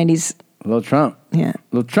Trump 90s. Lil Trump. Yeah.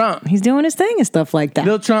 Lil Trump. He's doing his thing and stuff like that.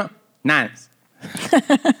 Lil Trump 90s.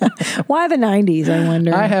 Why the 90s, I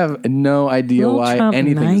wonder? I have no idea Lil why Trump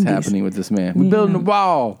anything is 90s. happening with this man. We're building a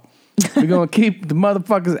wall. We're going to keep the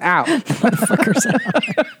motherfuckers out.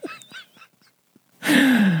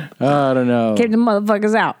 I don't know. Keep the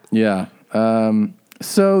motherfuckers out. Yeah.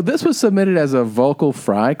 So this was submitted as a vocal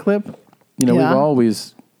fry clip. You know, Yeah. we've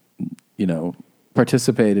always,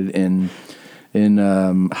 participated in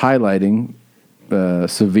highlighting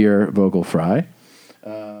severe vocal fry.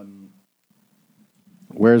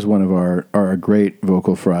 Where's one of our great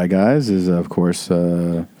vocal fry guys is, of course,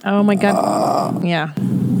 Oh, my God. Yeah.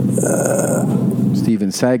 Steven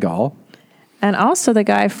Seagal. And also the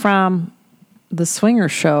guy from the Swinger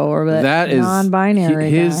Show or That is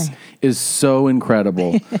non-binary his guy. is so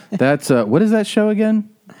incredible. That's what is that show again?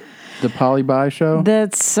 The Poly-Bi show?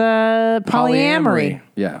 That's polyamory.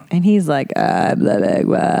 Yeah. And he's like, I'm living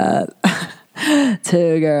with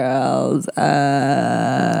 2 girls.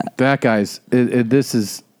 That guy's this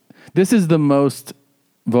is the most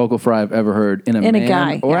vocal fry I've ever heard in a In a man,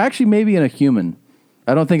 guy, or actually maybe in a human.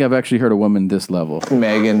 I don't think I've actually heard a woman this level.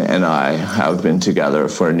 Megan and I have been together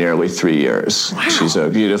for nearly 3 years. Wow. She's a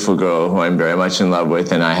beautiful girl who I'm very much in love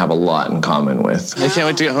with, and I have a lot in common with. I can't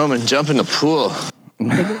wait to get home and jump in the pool.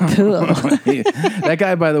 That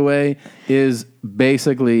guy, by the way, is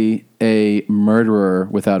basically a murderer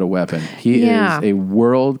without a weapon. He is a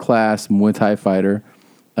world-class Muay Thai fighter,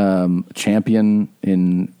 champion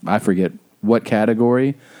in, I forget what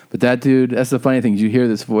category. But that dude, that's the funny thing. You hear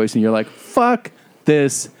this voice and you're like, fuck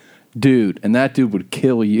this dude. And that dude would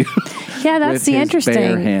kill you. Yeah, that's with the his interesting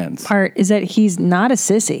bare hands. part is that he's not a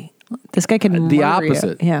sissy. This guy can The murder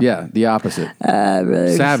opposite. you. Yeah, the opposite.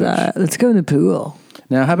 Really Savage. Let's go in the pool.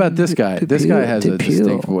 Now, how about this guy? This guy has a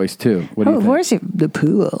distinct voice, too. What do you think? Where's he? The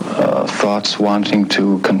pool. Thoughts wanting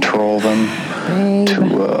to control them,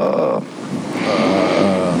 to,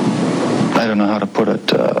 I don't know how to put it,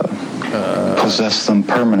 possess them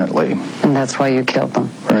permanently. And that's why you killed them.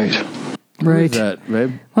 Right. Who's that,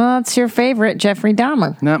 babe? Well, it's your favorite, Jeffrey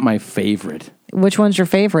Dahmer. Not my favorite. Which one's your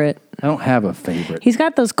favorite? I don't have a favorite. He's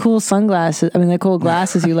got those cool sunglasses. I mean, the cool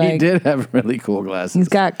glasses you like. He did have really cool glasses. He's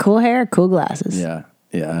got cool hair, cool glasses. Yeah,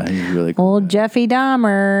 he's really cool. Old Jeffy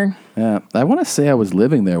Dahmer. Yeah, I want to say I was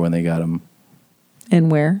living there when they got him. And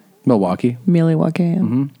where? Milwaukee. Milwaukee. Yeah.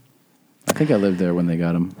 Mm-hmm. I think I lived there when they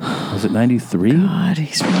got him. Was it 93? God,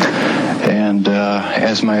 he's really... And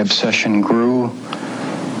as my obsession grew,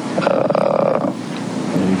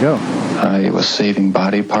 there you go. I was saving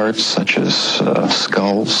body parts such as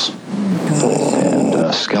skulls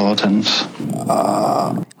and skeletons.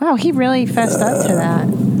 Wow, he really fessed up to that.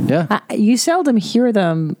 Yeah. You seldom hear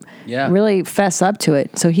them really fess up to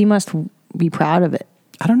it, so he must be proud of it.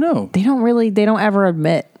 I don't know. They don't ever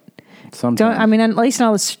admit. Sometimes. I mean, at least in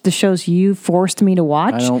all the shows you forced me to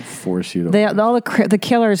watch. I don't force you to All the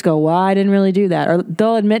killers go, well, I didn't really do that. Or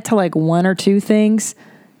they'll admit to like one or two things,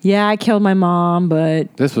 Yeah, I killed my mom,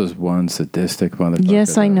 but... This was one sadistic motherfucker.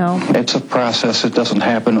 Yes, I know. It's a process. It doesn't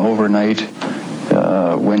happen overnight.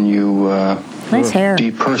 When you nice hair.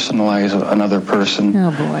 Depersonalize another person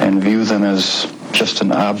and view them as just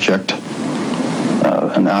an object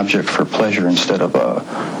for pleasure instead of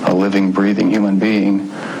a living, breathing human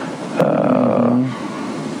being,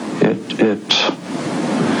 it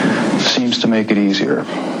seems to make it easier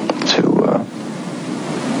to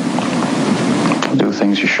do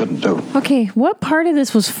things you shouldn't do. Okay, what part of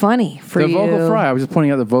this was funny for you? The vocal fry. I was just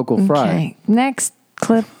pointing out the vocal fry. Okay, next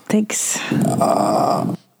clip. Thanks.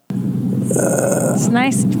 It's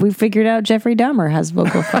nice. We figured out Jeffrey Dahmer has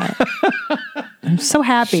vocal fry. I'm so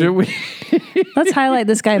happy. Should we? Let's highlight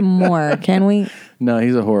this guy more, can we? No,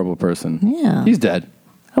 he's a horrible person. Yeah. He's dead.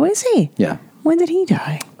 Oh, is he? Yeah. When did he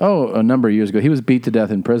die? Oh, a number of years ago. He was beat to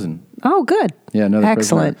death in prison. Oh, good. Yeah, another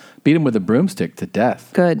Excellent. prisoner. Beat him with a broomstick to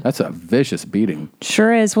death. Good. That's a vicious beating.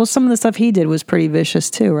 Sure is. Well, some of the stuff he did was pretty vicious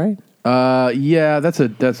too, right? Yeah, that's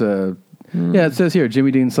a yeah, it says here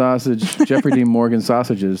Jimmy Dean sausage, Jeffrey Dean Morgan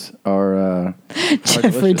sausages are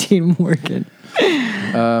Jeffrey Dean Morgan.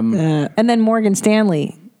 And then Morgan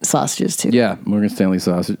Stanley sausages too. Yeah, Morgan Stanley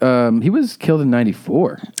sausage. He was killed in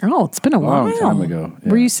 94. Oh, it's been a while. Long time ago.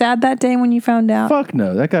 Yeah. Were you sad that day when you found out? Fuck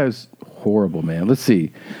no. That guy was horrible, man. Let's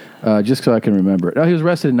see. Just so I can remember it. Oh, he was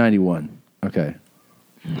arrested in 91. Okay.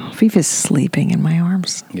 Fifa's sleeping in my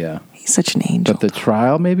arms. Yeah. He's such an angel. But the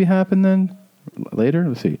trial maybe happened then? Later?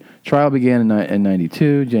 Let's see. Trial began in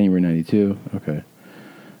 92, January 92. Okay.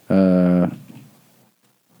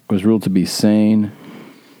 Was ruled to be sane,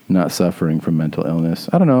 not suffering from mental illness.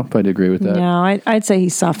 I don't know if I'd agree with that. No, I'd say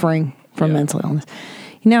he's suffering from mental illness.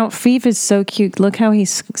 You know, Fifa is so cute. Look how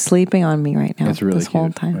he's sleeping on me right now. It's really this whole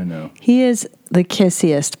cute. time. I know. He is the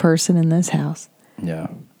kissiest person in this house. Yeah.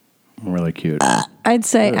 Really cute. I'd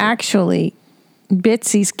say actually,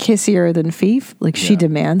 Bitsy's kissier than Fief. Like she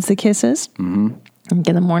demands the kisses. Mm-hmm. Like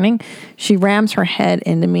in the morning, she rams her head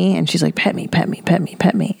into me and she's like, pet me, pet me, pet me,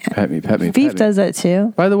 pet me. Pet me, pet me. Fief does that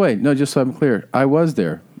too. By the way, no, just so I'm clear, I was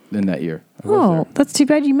there in that year. Oh, that's too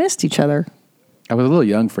bad you missed each other. I was a little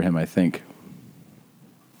young for him, I think.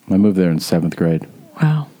 I moved there in 7th grade.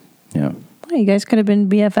 Wow. Yeah. Well, you guys could have been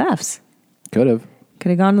BFFs. Could have. Could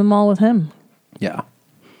have gone to the mall with him. Yeah.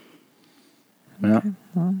 Yeah.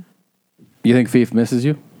 You think Fief misses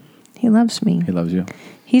you? He loves me. He loves you.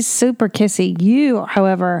 He's super kissy. You,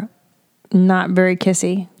 however, not very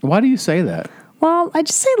kissy. Why do you say that? Well, I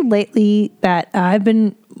just say lately that I've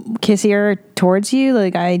been kissier towards you.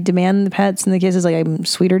 Like I demand the pets and the kisses. Like I'm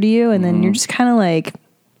sweeter to you, and then you're just kind of like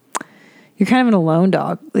you're kind of an alone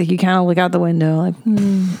dog. Like you kind of look out the window, like.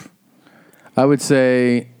 I would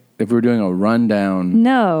say if we were doing a rundown,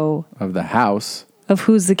 of the house of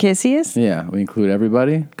who's the kissiest. Yeah, we include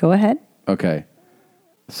everybody. Go ahead. Okay,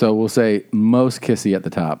 so we'll say most kissy at the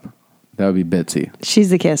top. That would be Bitsy. She's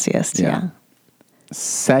the kissiest. Yeah.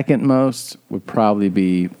 Second most would probably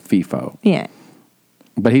be FIFO. Yeah.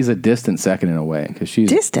 But he's a distant second in a way because she's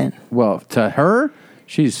distant. Well, to her,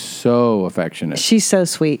 she's so affectionate. She's so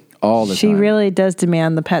sweet. All the time. She really does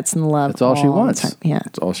demand the pets and the love. That's all she wants. The time. Yeah.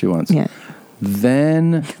 That's all she wants. Yeah.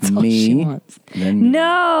 Then me. Then me.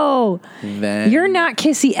 No. Then you're not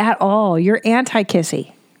kissy at all. You're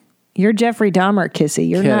anti-kissy. You're Jeffrey Dahmer kissy.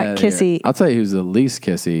 You're Get not outta here. kissy. I'll tell you who's the least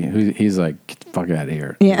kissy. He's like, get the fuck out of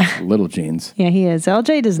here. Yeah. Little jeans. Yeah, he is.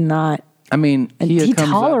 LJ does not. I mean, he comes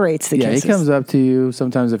tolerates up, the kisses. Yeah, he comes up to you.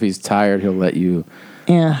 Sometimes if he's tired, he'll let you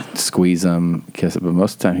squeeze him, kiss him. But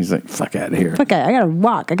most of the time, he's like, fuck out of here. Fuck it. I gotta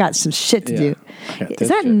walk. I got some shit to do. Is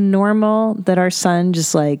that normal that our son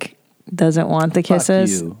just like doesn't want the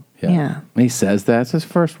kisses? Fuck you. Yeah. He says that. It's his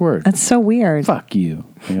first word. That's so weird. Fuck you.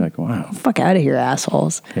 And you're like, wow. Fuck out of here,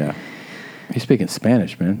 assholes. Yeah. He's speaking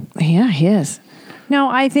Spanish, man. Yeah, he is.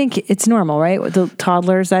 No, I think it's normal, right? With the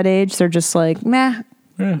toddlers that age, they're just like, meh.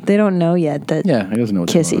 Yeah. They don't know yet that he doesn't know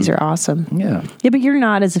what's kissies going on. are awesome. Yeah. Yeah, but you're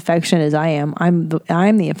not as affectionate as I am. I'm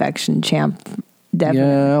the affection champ. Definitely.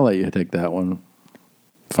 Yeah, I'll let you take that one.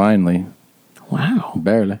 Finally. Wow.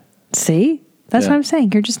 Barely. See? That's what I'm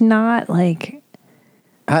saying. You're just not like...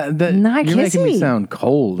 not you're kissy. making me sound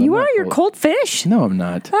cold. You are. You're cold fish. No, I'm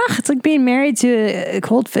not. It's like being married to a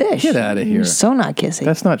cold fish. Get out of here. You're so not kissy.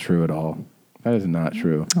 That's not true at all. That is not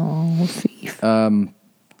true. Oh, thief.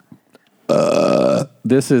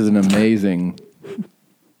 This is an amazing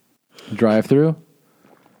drive-through.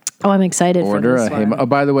 Oh, I'm excited Order for this one. Oh,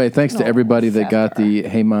 by the way, thanks to everybody that got the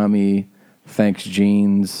Hey Mommy Thanks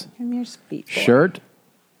Jeans shirt.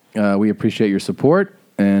 We appreciate your support,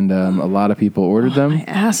 and a lot of people ordered them. My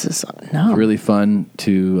ass is no. It's really fun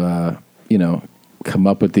to come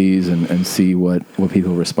up with these and see what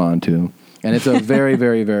people respond to. And it's a very,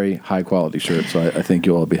 very, very high quality shirt. So I think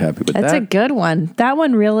you'll all be happy with that. That's a good one. That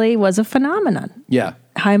one really was a phenomenon. Yeah.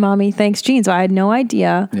 Hi, Mommy. Thanks, jeans. I had no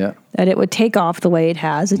idea Yeah. that it would take off the way it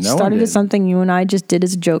has. It No one started did. as something you and I just did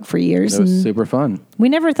as a joke for years. It was and super fun. we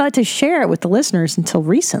never thought to share it with the listeners until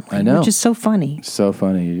recently. I know. Which is so funny. So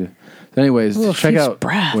funny. Anyways, Little check Chief's out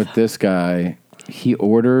breath. with this guy. He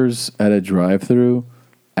orders at a drive-thru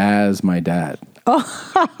as my dad.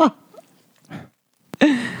 Oh.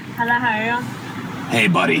 Hello, how are you? Hey,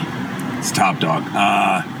 buddy. It's Top Dog.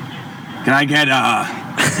 Can I get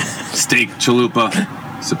steak chalupa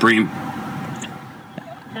supreme?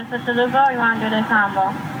 Just the chalupa or you want to do the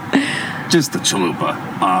combo? Just the chalupa.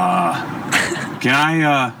 Can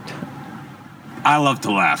I love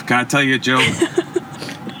to laugh. Can I tell you a joke? Sure,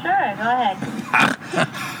 go ahead.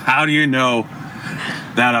 How do you know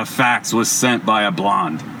that a fax was sent by a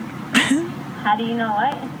blonde? How do you know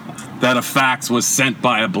what? That a fax was sent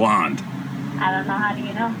by a blonde. I don't know. How do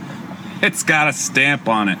you know? It's got a stamp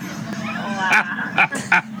on it. Wow.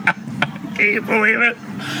 Can you believe it?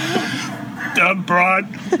 Dumb broad.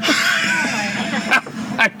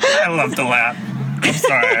 I love to laugh. I'm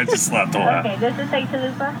sorry, I just love to laugh. Okay, this is steak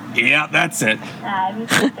chalupa? Yeah, that's it. You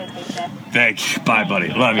can take that. Thank you. Bye, buddy.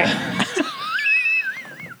 Love you.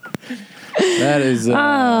 That is. Oh,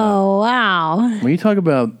 wow. When you talk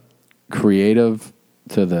about creative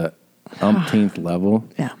to the umpteenth level,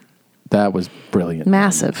 yeah, that was brilliant.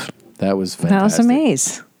 Massive. That was fantastic. That was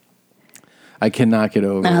amazing. I cannot get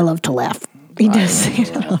over. I love to laugh. He does say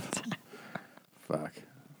it all the time. Fuck.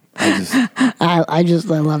 I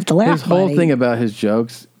love to laugh. His whole buddy. thing about his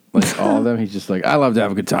jokes, like all of them, he's just like, I love to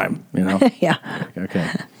have a good time, you know? Yeah. Okay.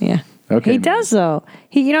 Yeah. Okay. He does, though.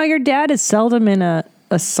 Your dad is seldom in a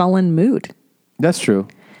sullen mood. That's true.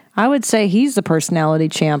 I would say he's the personality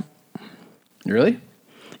champ. Really?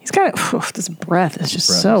 He's got this breath is just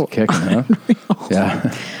Breath so is kicking, huh?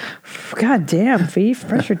 Yeah. God damn, Beef,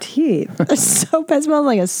 brush your teeth. It's so bad. It smells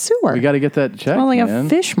like a sewer. We got to get that checked, Smells like man. a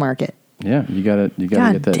fish market. Yeah, you got to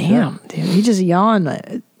God get that damn, checked. dude. He just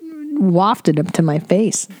yawned, wafted him to my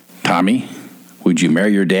face. Tommy, would you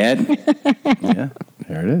marry your dad? Yeah,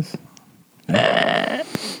 there it is. I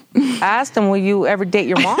asked him, will you ever date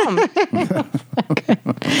your mom?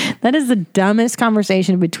 That is the dumbest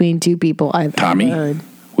conversation between two people I've ever heard.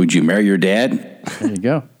 Would you marry your dad? There you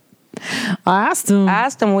go. I asked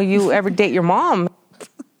him, will you ever date your mom?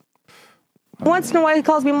 Once in a while he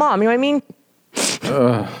calls me mom, you know what I mean?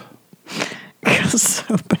 Ugh.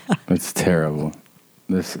 So bad. It's terrible.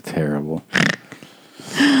 This is terrible.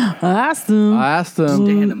 I asked him.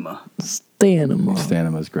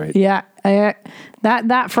 Stanima is great. Yeah,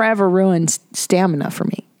 that forever ruined stamina for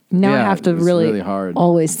me. Now I Yeah, have to it's really hard.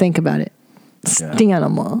 always think about it. Yeah.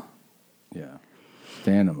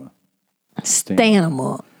 Stamina.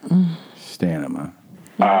 Stanima. Stamina.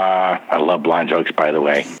 I love blind jokes, by the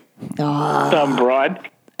way. Dumb broad.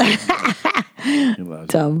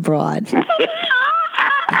 Dumb broad.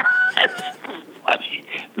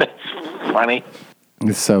 That's funny.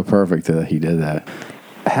 It's so perfect that he did that.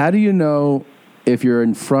 How do you know if you're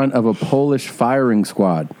in front of a Polish firing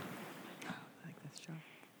squad?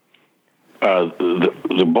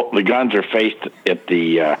 The guns are faced at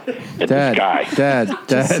the sky.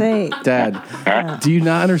 Dad. Do you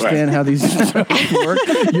not understand how these jokes work?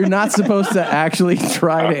 You're not supposed to actually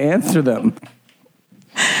try to answer them.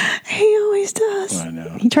 He always does. I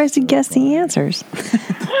know. He tries to guess the answers.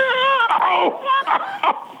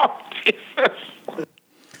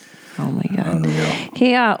 Oh my God.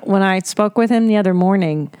 Unreal. When I spoke with him the other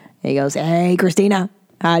morning, he goes, "Hey, Christina,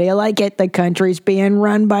 how do you like it? The country's being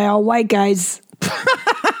run by all white guys."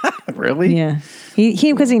 Really? Yeah.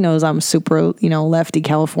 He because he knows I'm super, lefty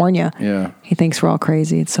California. Yeah. He thinks we're all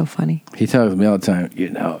crazy. It's so funny. He tells me all the time, you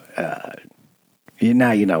know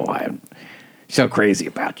why I'm so crazy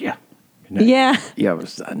about you. Yeah. You have a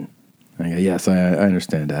son. I go, yes, I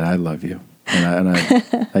understand that. I love you. And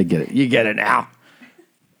I get it. You get it now.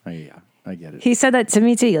 Yeah, I get it. He said that to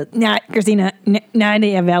me too. He goes, "Nah, Christina, now that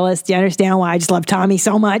you have Ellis, do you understand why I just love Tommy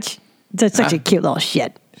so much? It's such a cute little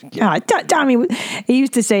shit." Tommy, he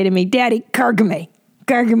used to say to me, "Daddy, cargame,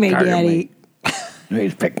 Daddy." You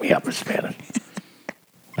need to pick me up in Spanish.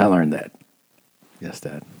 I learned that. Yes,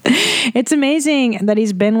 Dad. It's amazing that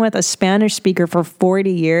he's been with a Spanish speaker for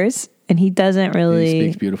 40 years and he doesn't really. He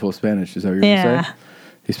speaks beautiful Spanish. Is that what you're going to say?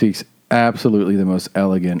 He speaks absolutely the most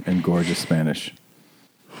elegant and gorgeous Spanish.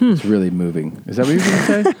 It's really moving. Is that what you were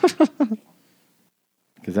going to say?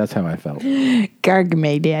 Because that's how I felt.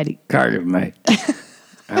 Cargame, Daddy. Cargame.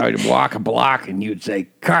 I would walk a block and you'd say,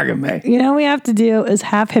 Cargame. You know what we have to do is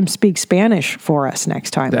have him speak Spanish for us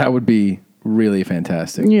next time. That would be really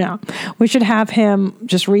fantastic. Yeah. We should have him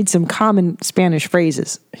just read some common Spanish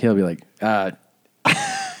phrases. He'll be like,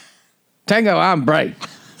 Tango hombre.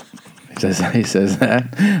 He says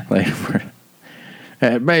that.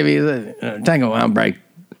 Like, baby, tango hombre.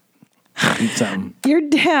 Eat something. Your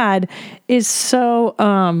dad is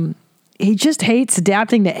so, he just hates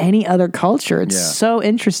adapting to any other culture. It's so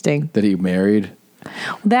interesting. That he married?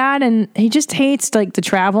 That, and he just hates like the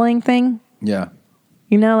traveling thing. Yeah.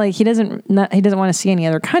 You know, like he doesn't want to see any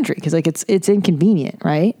other country because like it's inconvenient,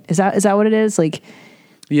 right? Is that what it is? Like,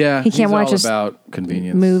 yeah, he can't watch all about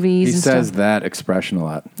convenience. movies. He and says stuff. that expression a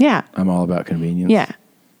lot. Yeah, I'm all about convenience.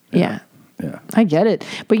 Yeah. I get it,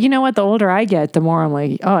 but you know what? The older I get, the more I'm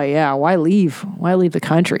like, oh yeah, why leave? Why leave the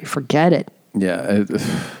country? Forget it. Yeah.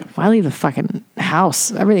 Why leave the fucking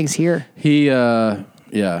house? Everything's here.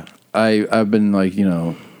 I've been like, you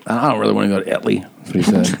know, I don't really want to go to Italy. That's what he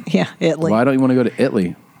said. Yeah, Italy. Why don't you want to go to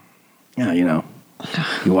Italy? Yeah, you know,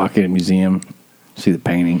 you walk in a museum, see the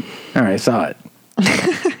painting. All right, I saw it.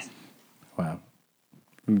 Wow.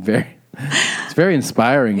 It's very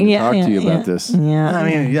inspiring to talk to you about this. Yeah. I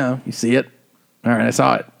mean, you know, you see it. All right, I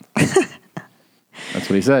saw it. That's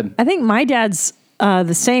what he said. I think my dad's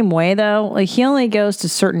the same way though. Like he only goes to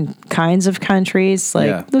certain kinds of countries,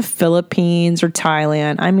 like the Philippines or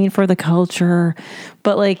Thailand. I mean, for the culture,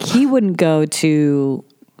 but like he wouldn't go to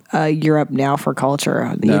Europe now for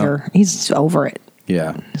culture either. He's over it.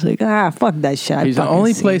 Yeah. He's like, fuck that shit. He's the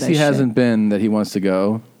only place he hasn't been that he wants to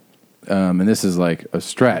go, and this is like a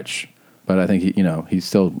stretch, but I think he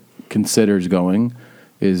still considers going,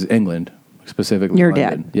 is England, specifically Your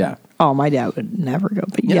London. dad? Yeah. Oh, my dad would never go.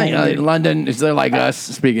 But London, they're like us,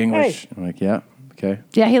 speak English. I'm like, yeah, okay.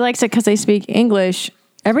 Yeah, he likes it because they speak English.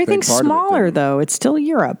 Everything's part of it, smaller though. It's still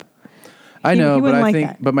Europe. I know, he but wouldn't I like think,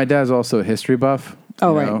 that. but my dad's also a history buff.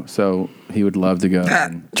 Oh, you know, so he would love to go.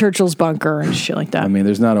 Churchill's bunker and shit like that. I mean,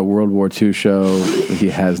 there's not a World War II show that he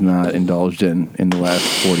has not indulged in the last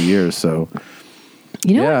 40 years. So,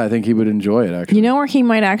 I think he would enjoy it, actually. You know where he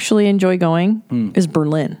might actually enjoy going is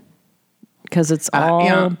Berlin, because it's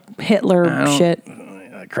all Hitler shit.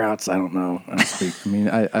 Krauts, I don't know. I don't speak. I mean,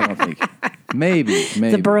 I don't think. Maybe.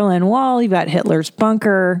 The Berlin Wall. You've got Hitler's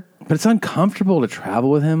bunker. But it's uncomfortable to travel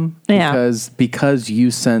with him because you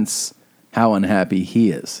sense how unhappy he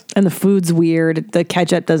is. And the food's weird. The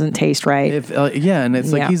ketchup doesn't taste right. And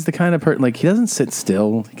it's like he's the kind of person, like he doesn't sit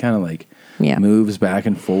still. He kind of like moves back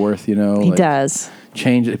and forth, you know. He does.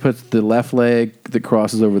 He puts the left leg that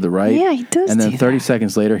crosses over the right. Yeah, he does. And then 30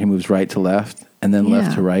 seconds later, he moves right to left, and then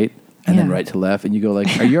left to right, and then right to left. And you go like,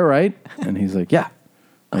 are you all right? And he's like, yeah.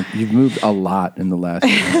 Like, you've moved a lot in the last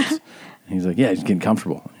few minutes. And he's like, yeah, he's getting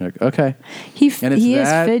comfortable. You're like, okay. He is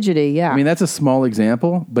fidgety, yeah. I mean, that's a small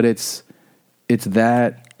example, but it's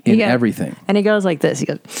that in everything. And he goes like this. He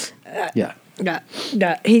goes, yeah.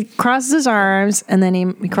 He crosses his arms, and then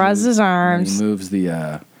he crosses his arms. He moves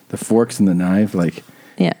the forks and the knife,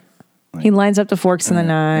 he lines up the forks and the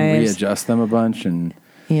knives. And readjust them a bunch, and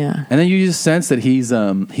and then you just sense that he's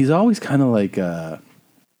always kind of like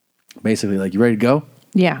basically like, you ready to go?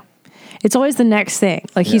 Yeah. It's always the next thing.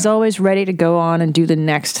 Like he's always ready to go on and do the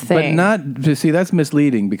next thing. But that's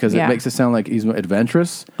misleading because it makes it sound like he's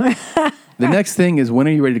adventurous. The next thing is, when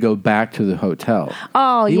are you ready to go back to the hotel?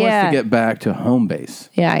 Oh, he wants to get back to home base.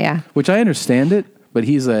 Yeah. Which I understand it, but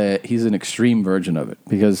he's an extreme version of it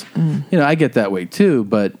because I get that way too,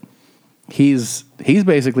 but he's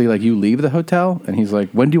basically like, you leave the hotel and he's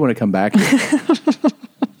like, when do you want to come back here?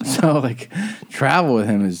 So like, travel with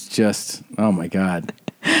him is just, oh my God,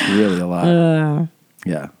 really a lot.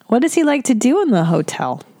 Yeah. What does he like to do in the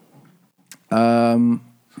hotel?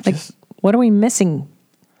 What are we missing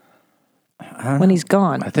when he's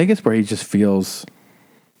gone? I think it's where he just feels,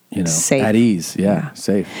 safe. At ease. Yeah.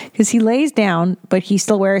 Safe. Because he lays down, but he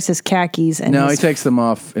still wears his khakis. And he takes them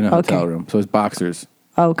off in a hotel room. So his boxers.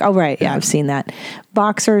 Oh, right. Yeah, I've seen that.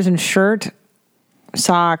 Boxers and shirt,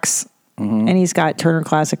 socks, and he's got Turner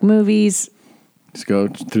Classic Movies. Just go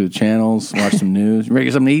through the channels, watch some news. You ready to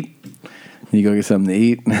get something to eat? And you go get something to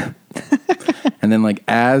eat. And then like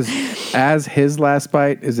as his last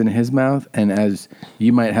bite is in his mouth, and as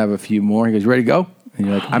you might have a few more, he goes, "You ready to go?" And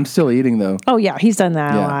you're like, "I'm still eating though." Oh yeah, he's done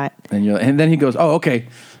that a lot. And then he goes, "Oh, okay."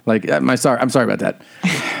 Like, I'm sorry about that.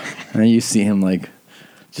 And then you see him like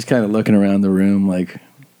just kind of looking around the room like,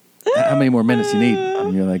 how many more minutes you need?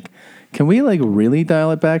 And you're like, can we like really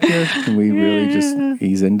dial it back here? Can we really just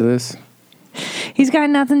ease into this? He's got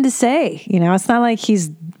nothing to say. It's not like he's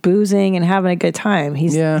boozing and having a good time.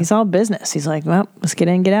 He's all business. He's like, well, let's get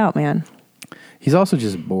in, get out, man. He's also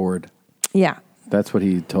just bored. Yeah. That's what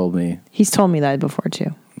he told me. He's told me that before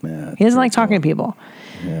too. Yeah, he doesn't like talking to people.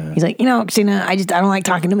 Yeah. He's like, Christina, I don't like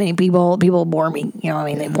talking to many people. People bore me.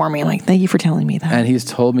 They bore me. I'm like, thank you for telling me that. And he's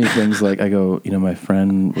told me things like, I go, my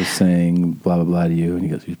friend was saying blah, blah, blah to you. And he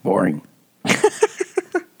goes, he's boring. I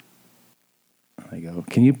go,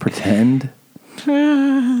 can you pretend,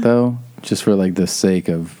 though? Just for like the sake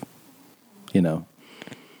of,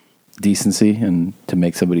 decency and to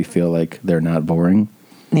make somebody feel like they're not boring.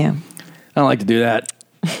 Yeah. I don't like to do that.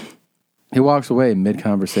 He walks away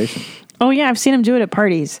mid-conversation. Oh, yeah. I've seen him do it at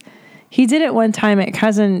parties. He did it one time at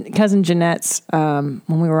cousin Jeanette's when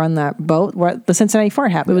we were on that boat where the Cincinnati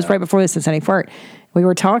Fart happened. It was right before the Cincinnati Fart. We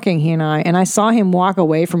were talking, he and I saw him walk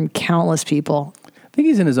away from countless people. I think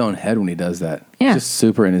he's in his own head when he does that. Yeah. Just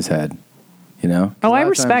super in his head, Oh, I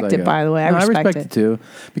respect it, by the way. I respect it too.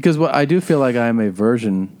 Because I do feel like I'm a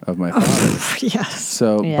version of my father. Yes.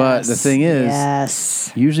 So, but the thing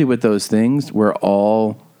is, usually with those things, we're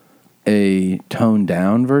all a toned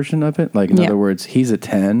down version of it. Like, in other words, he's a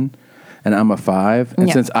 10 and I'm a 5.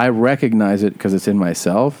 And since I recognize it because it's in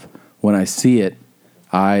myself, when I see it,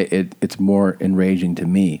 it's more enraging to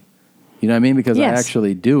me. You know what I mean? Because I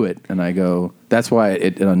actually do it and I go, that's why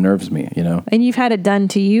it unnerves me, And you've had it done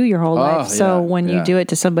to you your whole life. So when you do it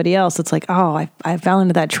to somebody else, it's like, oh, I fell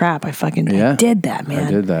into that trap. I did that, man.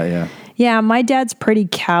 I did that, yeah. Yeah, my dad's pretty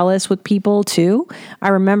callous with people too. I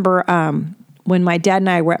remember when my dad and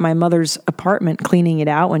I were at my mother's apartment cleaning it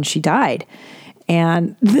out when she died.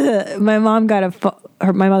 And my mom got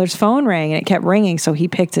my mother's phone rang and it kept ringing. So he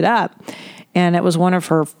picked it up and it was one of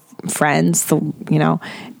her friends,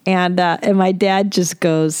 and my dad just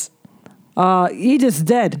goes, he just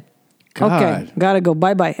dead. God. Okay, gotta go,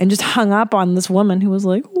 bye-bye. And just hung up on this woman who was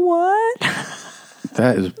like, what?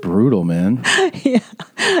 That is brutal, man.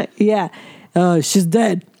 Yeah. She's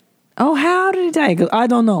dead. Oh, how did he die? He goes, I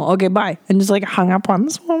don't know. Okay, bye. And just like hung up on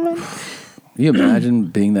this woman. Can you imagine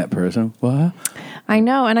being that person? What? I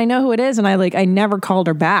know, and I know who it is, and I never called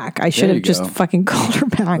her back. I should have just fucking called her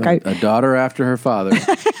back. A daughter after her father.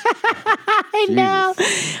 I know.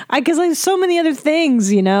 Because there's so many other things,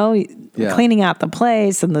 cleaning out the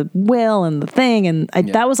place and the will and the thing. And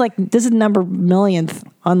that was like, this is number millionth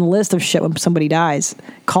on the list of shit when somebody dies.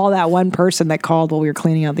 Call that one person that called while we were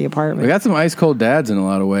cleaning out the apartment. We got some ice cold dads in a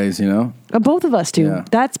lot of ways, Both of us do. Yeah.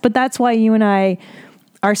 That's why you and I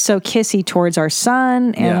are so kissy towards our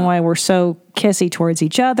son and why we're so kissy towards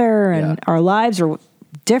each other and our lives are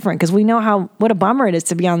different because we know what a bummer it is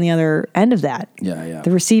to be on the other end of that. Yeah.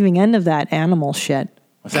 The receiving end of that animal shit.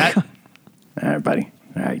 What's that? All right, buddy.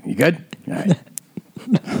 All right, you good? All right.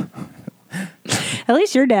 At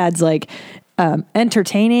least your dad's like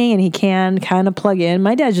entertaining and he can kind of plug in.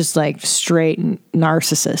 My dad's just like straight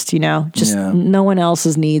narcissist, just no one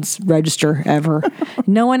else's needs register ever.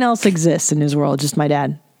 No one else exists in his world, just my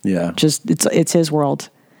dad. Yeah. Just it's his world.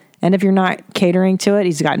 And if you're not catering to it,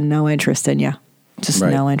 he's got no interest in you. Just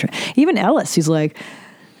no interest. Even Ellis, he's like,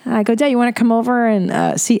 I go, Dad, you want to come over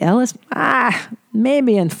and see Ellis?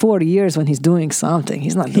 Maybe in 40 years when he's doing something.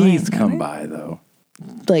 He's not doing He's come by, though.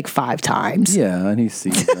 Like 5 times. Yeah, and he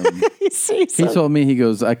sees them. He sees He them. told me, he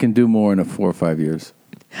goes, I can do more in 4 or 5 years.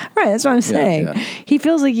 Right, that's what I'm saying. Yeah. He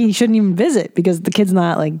feels like he shouldn't even visit because the kid's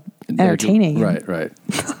not like entertaining him. Right.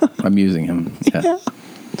 I'm using him.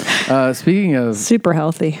 Yeah. Speaking of... Super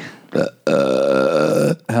healthy.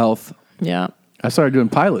 Health. Yeah. I started doing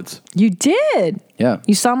pilots. You did? Yeah.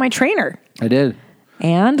 You saw my trainer. I did.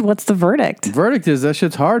 And what's the verdict? The verdict is that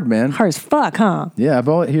shit's hard, man. Hard as fuck, huh? Yeah,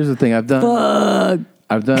 here's the thing. I've done hard.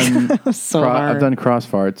 I've done cross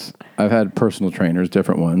farts. I've had personal trainers,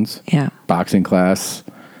 different ones. Yeah. Boxing class.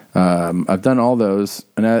 I've done all those.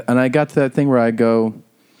 And I got to that thing where I go,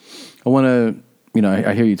 I want to,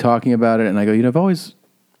 I hear you talking about it and I go, I've always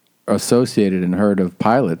associated and heard of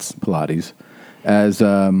Pilates as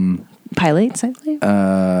Pilates, I believe.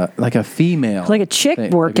 Like a female, like a chick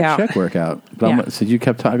workout. Like a chick workout. But so you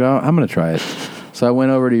kept talking. I'm going to try it. So I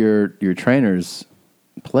went over to your trainer's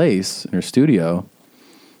place in her studio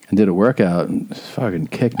and did a workout and fucking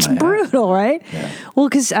kicked my ass. Brutal, right? Yeah. Well,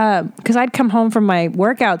 because I'd come home from my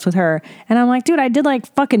workouts with her and I'm like, dude, I did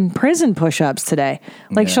like fucking prison push-ups today.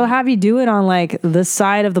 Like she'll have you do it on like the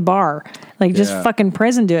side of the bar. Like just fucking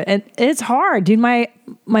prison do it. And it's hard, dude. My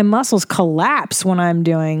muscles collapse when I'm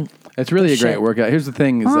doing. It's really a great workout. Here's the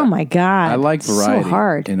thing. Oh my God. I like variety so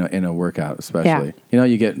hard. in a workout, especially. Yeah.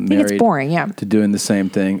 You get married it's boring, to doing the same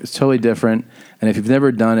thing. It's totally different. And if you've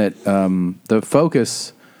never done it, the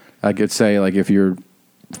focus, I could say, like if your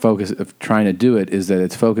focus of trying to do it is that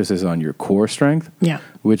its focus is on your core strength. Yeah.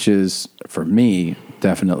 Which is, for me,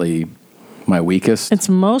 definitely my weakest. It's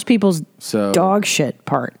most people's dog shit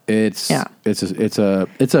part. It's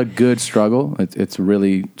a good struggle. It's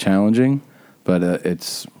really challenging, but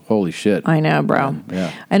it's holy shit. I know, bro.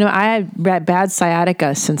 Yeah. I know. I had bad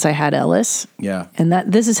sciatica since I had Ellis. Yeah. And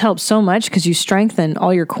this has helped so much because you strengthen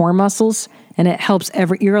all your core muscles and it helps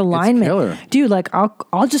your alignment. Killer. Dude, like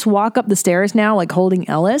I'll just walk up the stairs now, like holding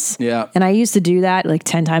Ellis. Yeah. And I used to do that like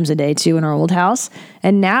 10 times a day too in our old house.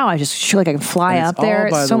 And now I just feel like I can fly up there.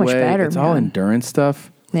 It's so much better. It's all endurance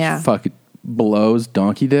stuff. Yeah. Fuck, it blows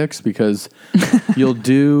donkey dicks because you'll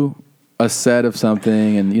do a set of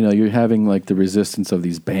something and you're having like the resistance of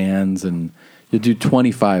these bands and you'll do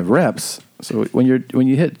 25 reps. So when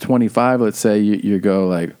you hit 25, let's say you go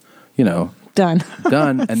like, done.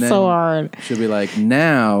 And then so hard. She'll be like,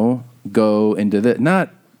 now go into that, not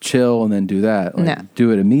chill and then do that. Like, No.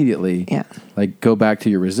 do it immediately. Yeah. Like go back to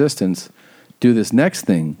your resistance, do this next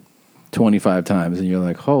thing 25 times. And you're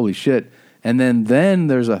like, holy shit. And then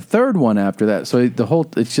there's a third one after that. So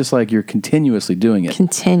it's just like you're continuously doing it.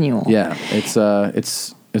 Continual. Yeah. It's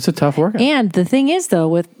a tough workout. And the thing is though,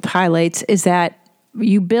 with highlights is that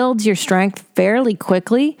you build your strength fairly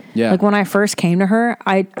quickly. Yeah. Like when I first came to her,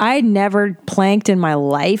 I never planked in my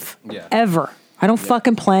life ever. I don't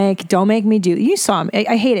fucking plank. Don't make me do. You saw me.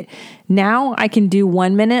 I hate it. Now I can do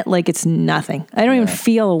 1 minute like it's nothing. I don't even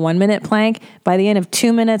feel a 1 minute plank. By the end of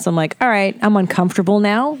 2 minutes, I'm like, all right, I'm uncomfortable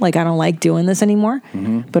now. Like I don't like doing this anymore.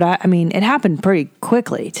 Mm-hmm. But I mean, it happened pretty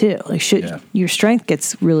quickly too. Like your strength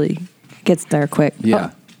gets there quick.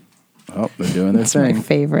 Yeah. Oh, they're doing their That's thing. my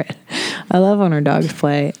favorite. I love when our dogs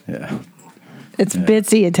play. Yeah. It's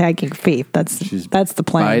Bitsy attacking Faith. That's the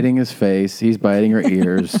plan. Biting his face. He's biting her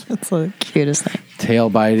ears. That's the cutest thing. Tail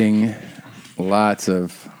biting. Lots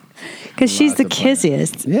of. Because she's the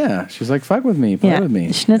kissiest. Yeah. She's like, fuck with me. Play with me.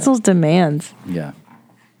 Schnitzel's demands. Yeah.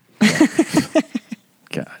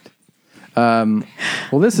 God.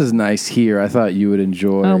 Well, this is nice here. I thought you would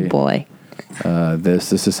enjoy. Oh boy.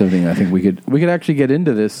 This is something I think we could actually get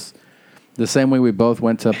into this the same way we both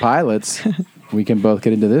went to pilots. We can both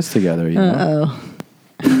get into this together.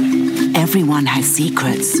 Everyone has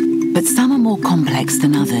secrets, but some are more complex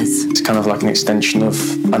than others. It's kind of like an extension of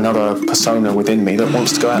another persona within me that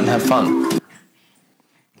wants to go out and have fun.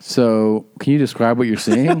 So, can you describe what you're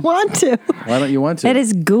seeing? I want to. Why don't you want to? It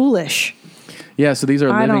is ghoulish. Yeah, so these are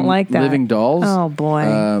I don't like that. living dolls. Oh boy.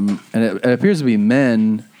 And it appears to be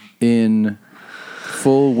men in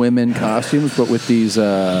full women costumes, but with these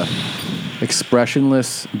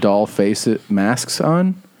expressionless doll face masks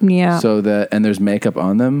on. Yeah. So and there's makeup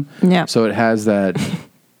on them. Yeah. So it has that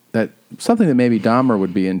something that maybe Dahmer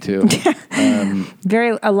would be into.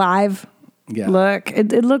 Very alive look.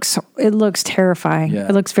 It looks terrifying. Yeah.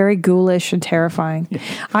 It looks very ghoulish and terrifying. Yeah.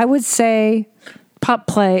 I would say pup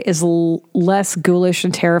play is less ghoulish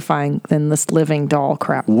and terrifying than this living doll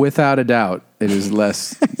crap. Without a doubt, it is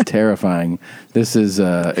less terrifying. This is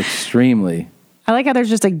extremely. I like how there's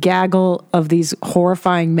just a gaggle of these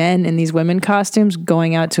horrifying men in these women costumes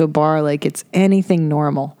going out to a bar like it's anything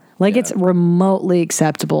normal. Like it's remotely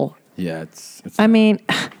acceptable. Yeah, it's I mean,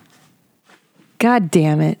 God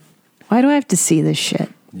damn it. Why do I have to see this shit?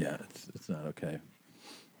 Yeah, it's not okay.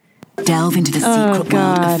 Delve into the secret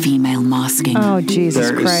world of female masking. Oh, Jesus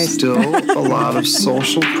there Christ. Is still a lot of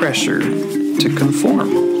social pressure to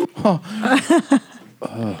conform.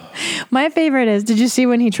 My favorite is, did you see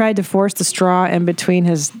when he tried to force the straw in between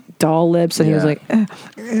his doll lips and he was like,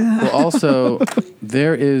 Well, also,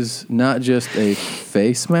 there is not just a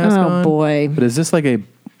face mask on. Oh, boy. But is this like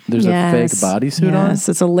there's a fake bodysuit on? Yes,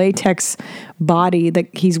 it's a latex body that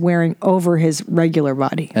he's wearing over his regular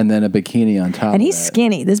body. And then a bikini on top And he's of that.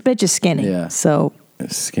 skinny. This bitch is skinny. Yeah. So.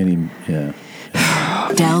 Skinny, yeah.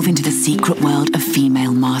 Delve into the secret world of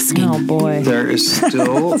female masking. Oh, boy. There is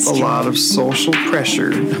still a lot of social pressure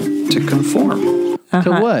to conform.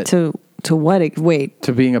 To what? To what? Wait.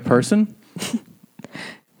 To being a person?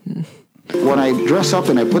 When I dress up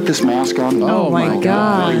and I put this mask on, Oh, my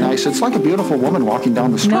God. very nice. It's like a beautiful woman walking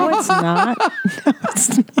down the street. No, it's not. No,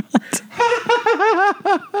 it's not.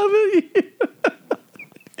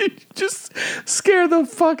 You just scare the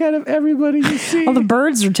fuck out of everybody you see. All the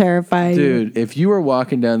birds are terrified. Dude, if you were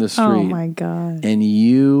walking down the street Oh, my God. and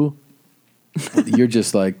you're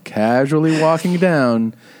just like casually walking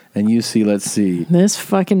down and you see, let's see. This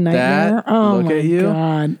fucking nightmare. Oh, look my at you.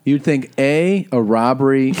 God. You'd think a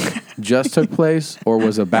robbery just took place or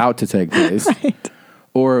was about to take place. Right.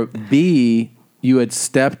 Or B, you had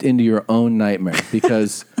stepped into your own nightmare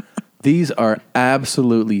because these are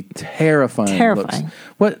absolutely terrifying looks.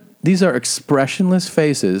 These are expressionless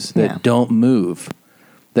faces that don't move,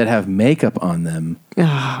 that have makeup on them.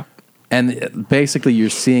 And basically, you're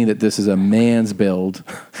seeing that this is a man's build.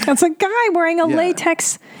 That's a guy wearing a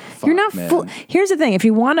latex. You're not. man. Here's the thing: if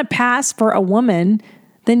you want to pass for a woman,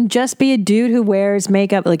 then just be a dude who wears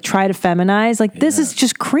makeup. Like try to feminize. Like this is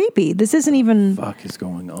just creepy. This isn't even. What the fuck is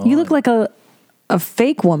going on? You look like a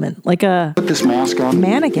fake woman, like a Put this mask on.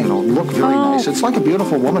 mannequin. Look very nice. It's like a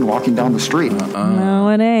beautiful woman walking down the street. No,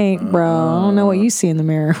 it ain't, bro. I don't know what you see in the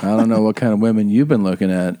mirror. I don't know what kind of women you've been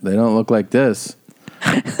looking at. They don't look like this.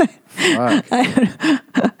 Fuck.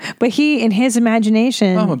 But he, in his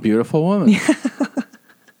imagination, I'm a beautiful woman.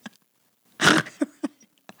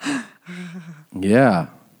 Yeah.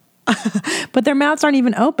 But their mouths aren't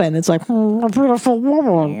even open. It's like a beautiful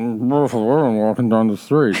woman. Beautiful woman walking down the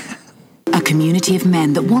street. A community of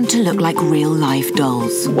men that want to look like real-life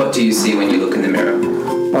dolls. What do you see when you look in the mirror?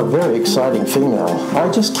 A very exciting female. I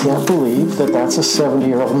just can't believe that that's a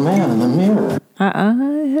 70-year-old man in the mirror.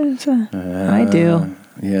 I do.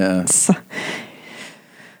 Yeah.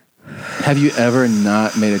 Have you ever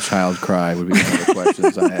not made a child cry? Would be one of the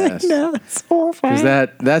questions I ask. No, that's horrifying. Because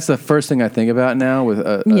that's the first thing I think about now with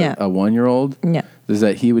a 1-year-old. Yeah. Is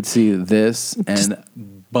that he would see this and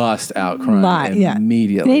bust out crying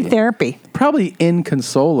immediately. You need therapy. Probably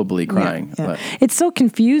inconsolably crying. Yeah. But It's so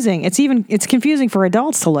confusing. It's confusing for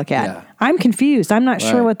adults to look at. Yeah. I'm confused. I'm not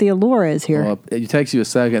sure Right. what the allure is here. well, it takes you a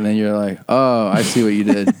second, and then you're like, "Oh, I see what you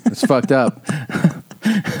did. It's fucked up."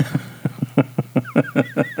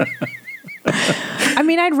 I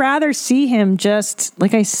mean, I'd rather see him just,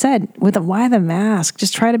 like I said, why the mask?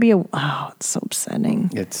 Just try to be it's so upsetting.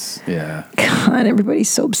 Yeah. God, everybody's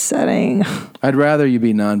so upsetting. I'd rather you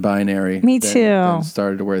be non-binary. Me than- too. Than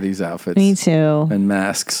started to wear these outfits. Me too. And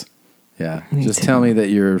masks. Yeah. Me Just too. tell me that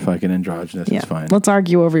you're fucking androgynous. It's fine. Let's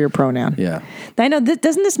argue over your pronoun. Yeah. I know.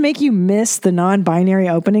 Doesn't this make you miss the non-binary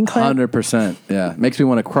opening clip? 100%. Yeah. Makes me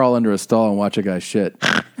want to crawl under a stall and watch a guy shit.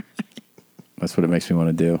 That's what it makes me want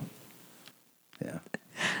to do.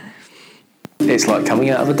 It's like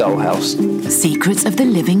coming out of a dollhouse. Secrets of the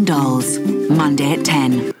Living Dolls. Monday at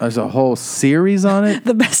 10. There's a whole series on it.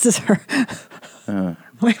 The best is her.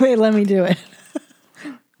 Wait, let me do it.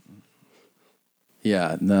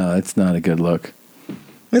 Yeah, no, it's not a good look.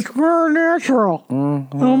 It's very natural.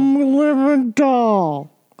 Mm-hmm. I'm a living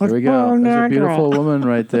doll. Here we go. There's a beautiful woman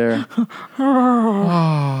right there.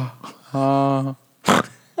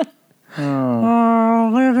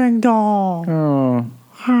 Living doll. Oh.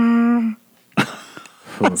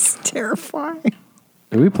 That's terrifying.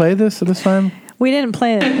 Did we play this this time? We didn't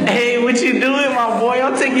play it. Hey, what you doing, my boy?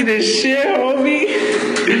 I'm taking this shit,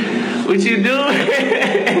 homie. What you doing?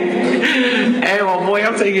 Hey, my boy,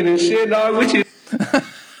 I'm taking this shit, dog. What you...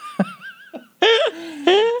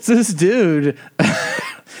 It's this dude.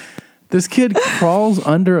 This kid crawls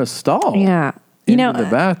under a stall. Yeah. Into the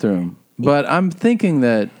bathroom. But I'm thinking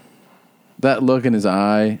that look in his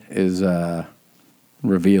eye is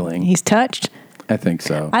revealing. He's touched? I think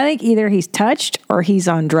so. I think either he's touched or he's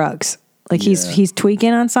on drugs. Like he's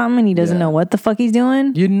tweaking on something and he doesn't know what the fuck he's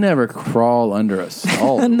doing. You'd never crawl under a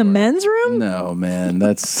stall. In the men's room? No, man.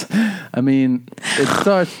 It starts,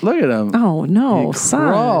 look at him. Oh, no, He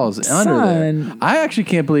crawls under there. I actually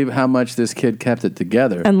can't believe how much this kid kept it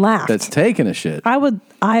together. And laughed. That's taking a shit. I don't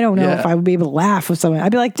know if I would be able to laugh with someone.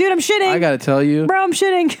 I'd be like, dude, I'm shitting. I got to tell you. Bro, I'm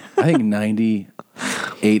shitting. I think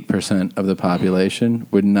 98% of the population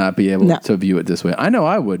would not be able to view it this way. I know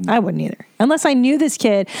I wouldn't. I wouldn't either. Unless I knew this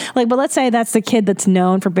kid. But let's say that's the kid that's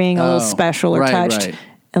known for being a little special or touched. Right.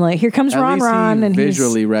 And here comes At least Ron, he and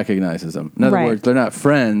visually recognizes him. In other words, they're not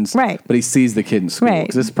friends, but he sees the kid in school. Right.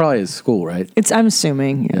 Because it's probably his school, right? I'm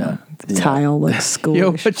assuming, the tile looks schoolish.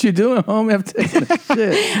 Yo, what you doing, homie? I'm taking a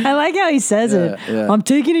shit. I like how he says it. Yeah. I'm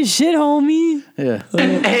taking a shit, homie. Yeah.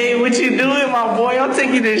 Hey, what you doing, my boy? I'm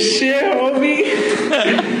taking this shit,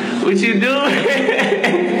 homie. What you doing?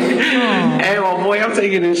 Hey, my boy, I'm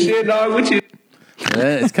taking this shit, dog. What you...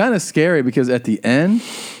 It's kind of scary because at the end,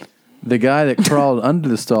 the guy that crawled under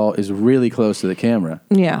the stall is really close to the camera.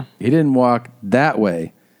 Yeah. He didn't walk that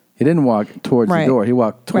way. He didn't walk towards the door. He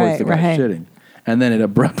walked towards the guy shitting. And then it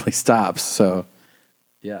abruptly stops. So,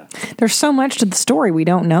 yeah. There's so much to the story we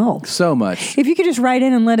don't know. So much. If you could just write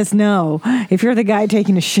in and let us know if you're the guy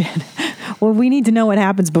taking a shit. Well, we need to know what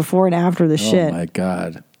happens before and after the shit. Oh, my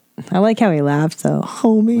God. I like how he laughs, though.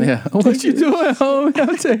 Homie. Yeah. What you doing, homie?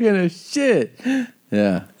 I'm taking a shit.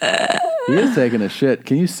 Yeah. He is taking a shit.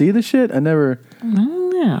 Can you see the shit? I never.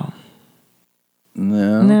 No.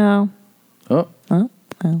 No. No. Oh. Oh.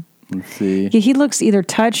 Let's see. Yeah, he looks either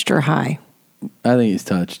touched or high. I think he's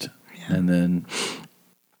touched. Yeah. And then.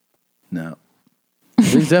 No.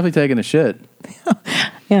 He's definitely taking a shit.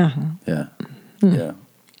 Yeah. Yeah. Yeah.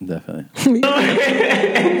 Definitely.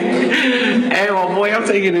 Hey, my boy, I'm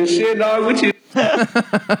taking this shit, dog. What you?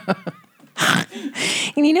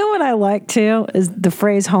 And you know what I like too is the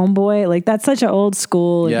phrase "homeboy." Like that's such an old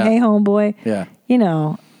school. Like, Yeah. Hey, homeboy. Yeah. You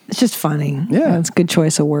know, it's just funny. Yeah. It's a good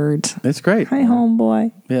choice of words. It's great. Hey,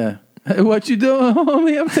 homeboy. Yeah. Hey, what you doing,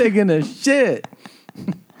 homie? I'm taking a shit.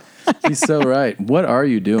 He's so right. What are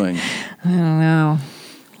you doing? I don't know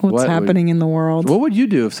what's happening in the world. What would you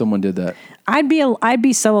do if someone did that? I'd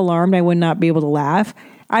be so alarmed I would not be able to laugh.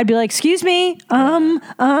 I'd be like, "Excuse me, I'm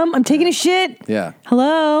taking a shit. Yeah.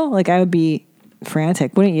 Hello." Like I would be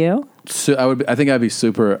frantic, wouldn't you? So I think I'd be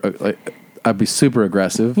super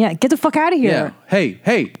aggressive. Yeah, get the fuck out of here. Yeah. Hey.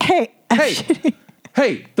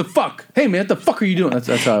 Hey, the fuck. Hey, man, what the fuck are you doing? That's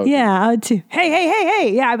how I would. Yeah, I would too.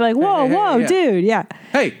 Hey. Yeah, I'd be like, whoa, yeah. dude. Yeah.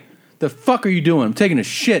 Hey, the fuck are you doing? I'm taking a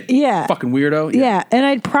shit. Yeah. Fucking weirdo. Yeah, and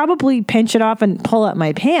I'd probably pinch it off and pull up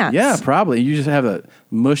my pants. Yeah, probably. You just have a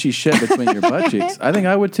mushy shit between your butt cheeks. I think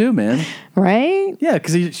I would too, man. Right? Yeah,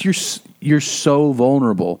 because you're so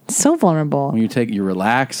vulnerable. So vulnerable. When you're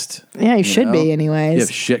relaxed. Yeah, you should be anyways. You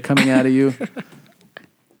have shit coming out of you.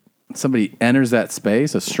 Somebody enters that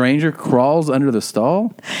space. A stranger crawls under the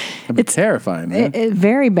stall. That'd be terrifying, man.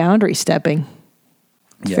 Very boundary stepping.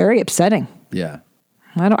 It's very upsetting. Yeah.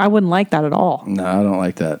 I wouldn't like that at all. No, I don't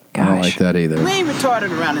like that. I don't like that either. We ain't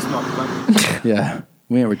retarded around this motherfucker. Yeah.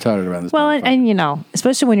 We ain't retarded around this. Well, and you know,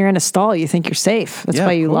 especially when you're in a stall, you think you're safe. That's Yeah,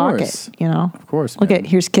 why of you lock course. it, you know? Of course, Look at,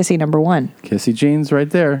 here's Kissy number 1. Kissy jeans right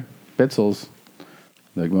there. Bitzels.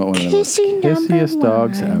 Like one of the most Kissy number kissiest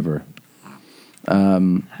dogs 1. ever.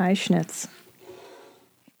 Hi, Schnitz.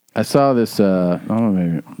 I saw this, I don't know,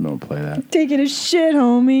 maybe don't play that. Taking a shit,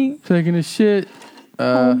 homie. Taking a shit.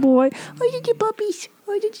 Oh, boy. Oh, you get puppies.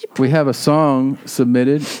 Oh, did you? We have a song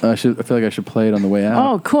submitted. I feel like I should play it on the way out.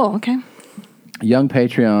 Oh, cool. Okay. Young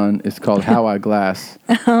Patreon. It's called How I Glass.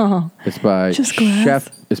 Oh. It's by Just glass?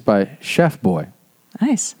 Chef Boy.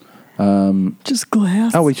 Nice. Just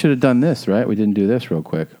glass. Oh, we should have done this, right? We didn't do this real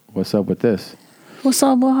quick. What's up with this? What's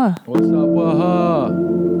up, Waha? What's up, Waha?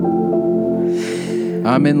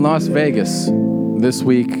 I'm in Las Vegas this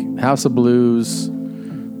week. House of Blues,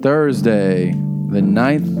 Thursday, the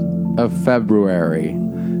 9th of February.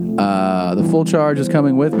 The full charge is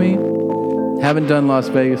coming with me. Haven't done Las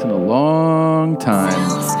Vegas in a long time.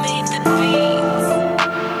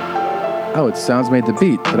 Oh, it's Sounds Made the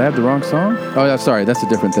Beat. Did I have the wrong song? Oh, yeah, sorry. That's a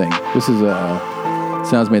different thing. This is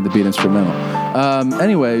Sounds Made the Beat instrumental.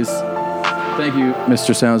 Anyways, thank you,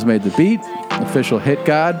 Mr. Sounds Made the Beat, official hit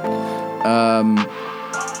god.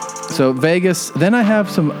 So Vegas. Then I have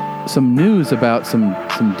some news about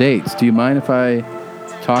some dates. Do you mind if I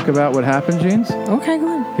talk about what happened, Jeans? Okay,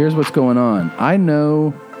 go ahead. Here's what's going on. I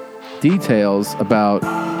know details about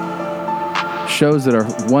shows that are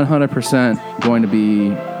 100% going to be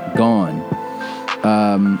gone.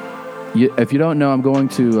 If you don't know, I'm going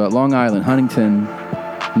to Long Island, Huntington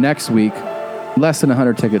next week. Less than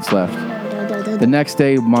 100 tickets left. The next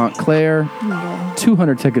day, Montclair,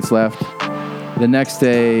 200 tickets left. The next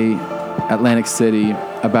day, Atlantic City,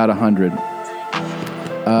 about 100.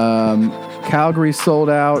 Calgary sold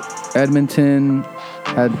out. Edmonton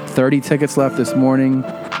had 30 tickets left this morning.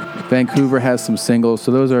 Vancouver has some singles,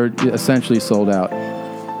 so those are essentially sold out.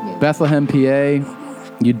 Bethlehem, PA,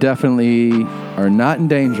 you definitely are not in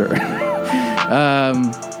danger.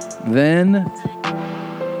 Then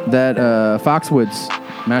that Foxwoods,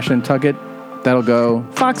 Mash and Tucket, that'll go.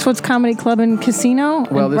 Foxwoods Comedy Club and Casino,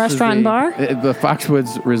 and restaurant and bar. The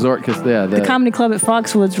Foxwoods Resort, the Comedy Club at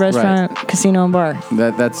Foxwoods Restaurant, Casino and Bar.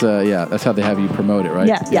 That's how they have you promote it, right?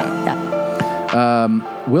 Yeah.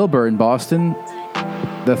 Wilbur in Boston,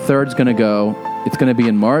 the 3rd's going to go. It's going to be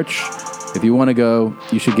in March. If you want to go,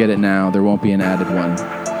 you should get it now. There won't be an added one.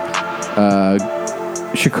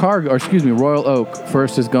 Royal Oak,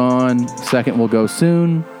 1st is gone. 2nd will go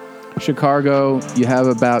soon. Chicago, you have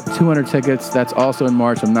about 200 tickets. That's also in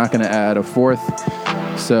March. I'm not going to add a 4th.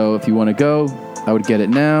 So if you want to go, I would get it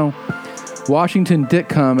now. Washington did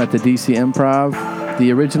come at the DC Improv.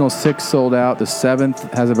 The original 6 sold out. The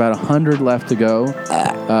 7th has about 100 left to go.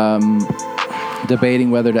 Debating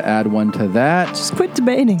whether to add one to that. Just quit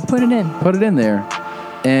debating. Put it in. Put it in there.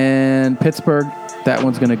 And Pittsburgh, that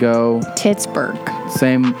one's going to go. Pittsburgh.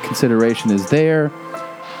 Same consideration is there.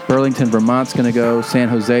 Burlington, Vermont's going to go. San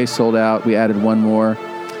Jose sold out. We added one more.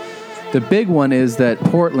 The big one is that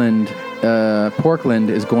Portland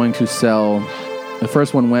is going to sell. The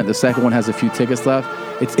first one went. The second one has a few tickets left.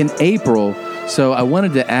 It's in April, so I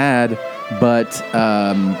wanted to add, but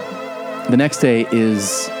the next day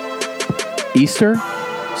is Easter,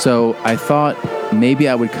 so I thought maybe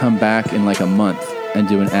I would come back in like a month and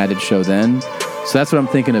do an added show then. So that's what I'm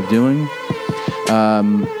thinking of doing.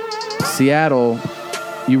 Seattle,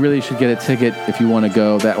 you really should get a ticket if you want to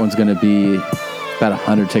go. That one's going to be about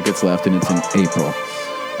 100 tickets left, and it's in April.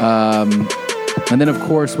 And then, of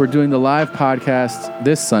course, we're doing the live podcast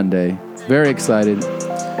this Sunday. Very excited.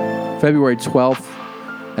 February 12th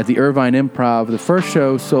at the Irvine Improv. The first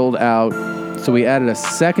show sold out, so we added a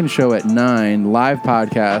second show at 9, live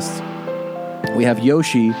podcast. We have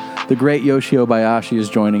Yoshi, the great Yoshi Obayashi, is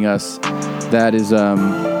joining us. That is,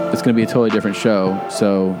 it's going to be a totally different show,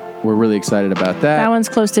 so we're really excited about that. That one's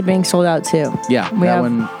close to being sold out, too. Yeah, we that have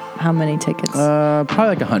one. How many tickets? Probably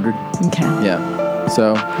like 100. Okay. Yeah.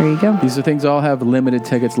 So there you go. These are things all have limited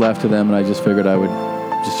tickets left to them, and I just figured I would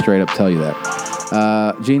just straight up tell you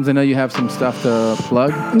that. Jeans, I know you have some stuff to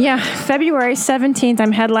plug. Yeah, February 17th,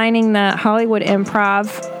 I'm headlining the Hollywood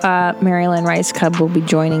Improv. Marilyn Rice Cub will be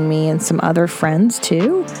joining me and some other friends,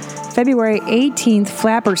 too. February 18th,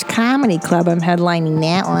 Flappers Comedy Club. I'm headlining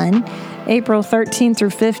that one. April 13th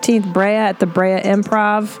through 15th, Brea at the Brea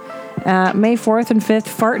Improv. May 4th and 5th,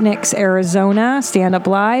 Fartniks, Arizona, Stand Up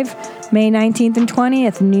Live. May 19th and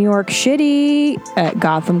 20th, New York City at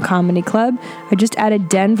Gotham Comedy Club. I just added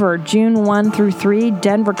Denver, June 1 through 3,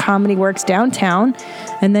 Denver Comedy Works downtown.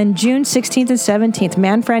 And then June 16th and 17th,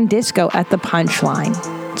 Manfred Disco at the Punchline.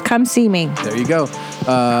 Come see me. There you go.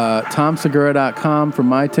 TomSegura.com for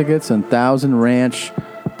my tickets and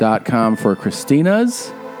ThousandRanch.com for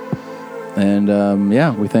Christina's. And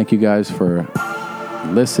we thank you guys for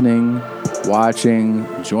listening, watching,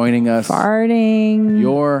 joining us. Farting.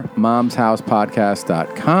 Your Mom's House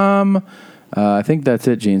Podcast.com. I think that's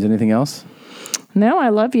it, Jeans. Anything else? No, I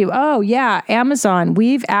love you. Oh, yeah, Amazon.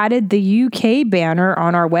 We've added the UK banner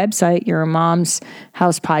on our website,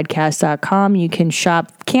 yourmomshousepodcast.com. You can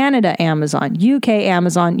shop Canada Amazon, UK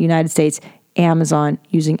Amazon, United States Amazon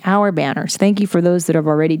using our banners. Thank you for those that have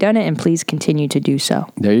already done it, and please continue to do so.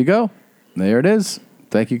 There you go. There it is.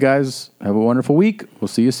 Thank you, guys. Have a wonderful week. We'll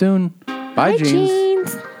see you soon. Bye,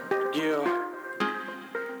 Jeans. Yeah.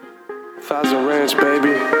 Thousand Ranch,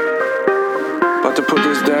 baby. About to put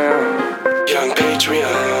this down. Young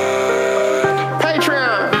Patreon.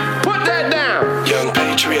 Patreon. Put that down. Young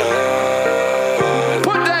Patreon.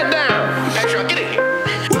 Put that down. Patreon, get in here.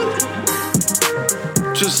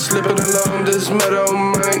 Just slipping along this meadow,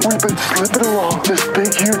 man. We've been slipping along this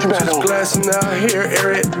big, huge meadow. Just glassing out here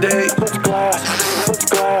every day. Let's glass. Let's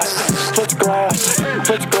glass. Let's glass.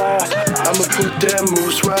 Let's glass. I'ma put that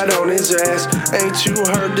moose right on his ass. Ain't you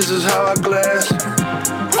heard? This is how I glass.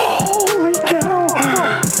 Holy cow.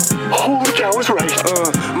 Holy cow is right.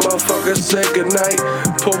 Motherfucker, say goodnight.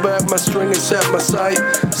 Pull back my string and set my sight.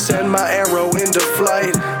 Send my arrow into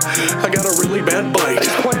flight. I got a really bad bite. He's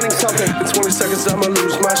planning something. In 20 seconds, I'ma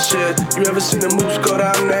lose my shit. You ever seen a moose go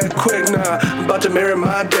down that quick? Nah, I'm about to marry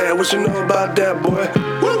my dad. What you know about that, boy?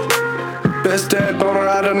 Woo! Best dad boner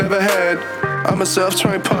I done ever had. I'm a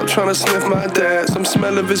self-trained pup trying to sniff my dad. Some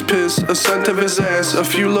smell of his piss, a scent of his ass. A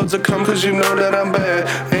few loads of cum cause you know that I'm bad.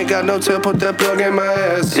 Ain't got no tail, put that plug in my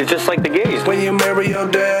ass. You're just like the gays. When you marry your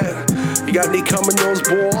dad, you got any cum in those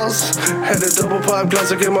balls? Had a double pop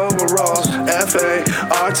classic in my overalls.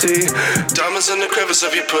 F-A-R-T, diamonds in the crevice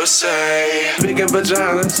of your pussy. Big in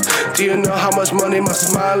vaginas, do you know how much money my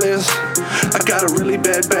smile is? I got a really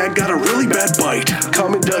bad bag, got a really bad bite. Call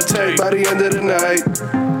me duct tape by the end of the night.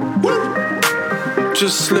 Woo!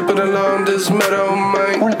 Just slipping along this meadow,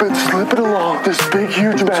 man. We've been slipping along this big,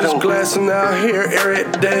 huge meadow. Just glassing out here every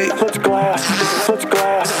day. Let's glass, let's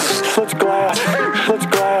glass, let's glass, let's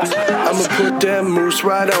glass. I'ma put that moose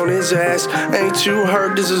right on his ass. Ain't you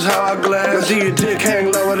heard? This is how I glass. Do your dick hang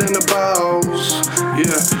lower than the balls?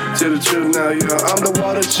 Yeah, tell the truth now, yeah. I'm the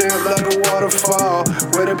water champ like a waterfall.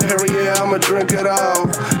 Where the Perrier, I'ma drink it all.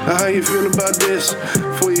 Now how you feel about this?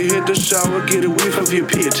 Before you hit the shower, get a whiff of your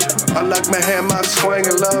pit. I like my hammock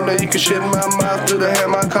swinging low. Now you can shit in my mouth through the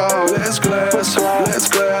hammock call. Let's glass, let's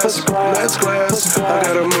glass, let's glass. I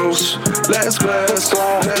got a moose. Let's glass, let's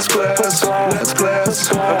glass, let's glass.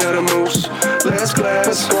 I got a moose. Let's glass,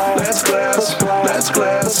 let's glass, let's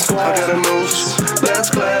glass. I got a moose. Let's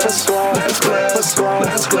glass, let's glass, let's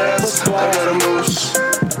glass. I got a moose.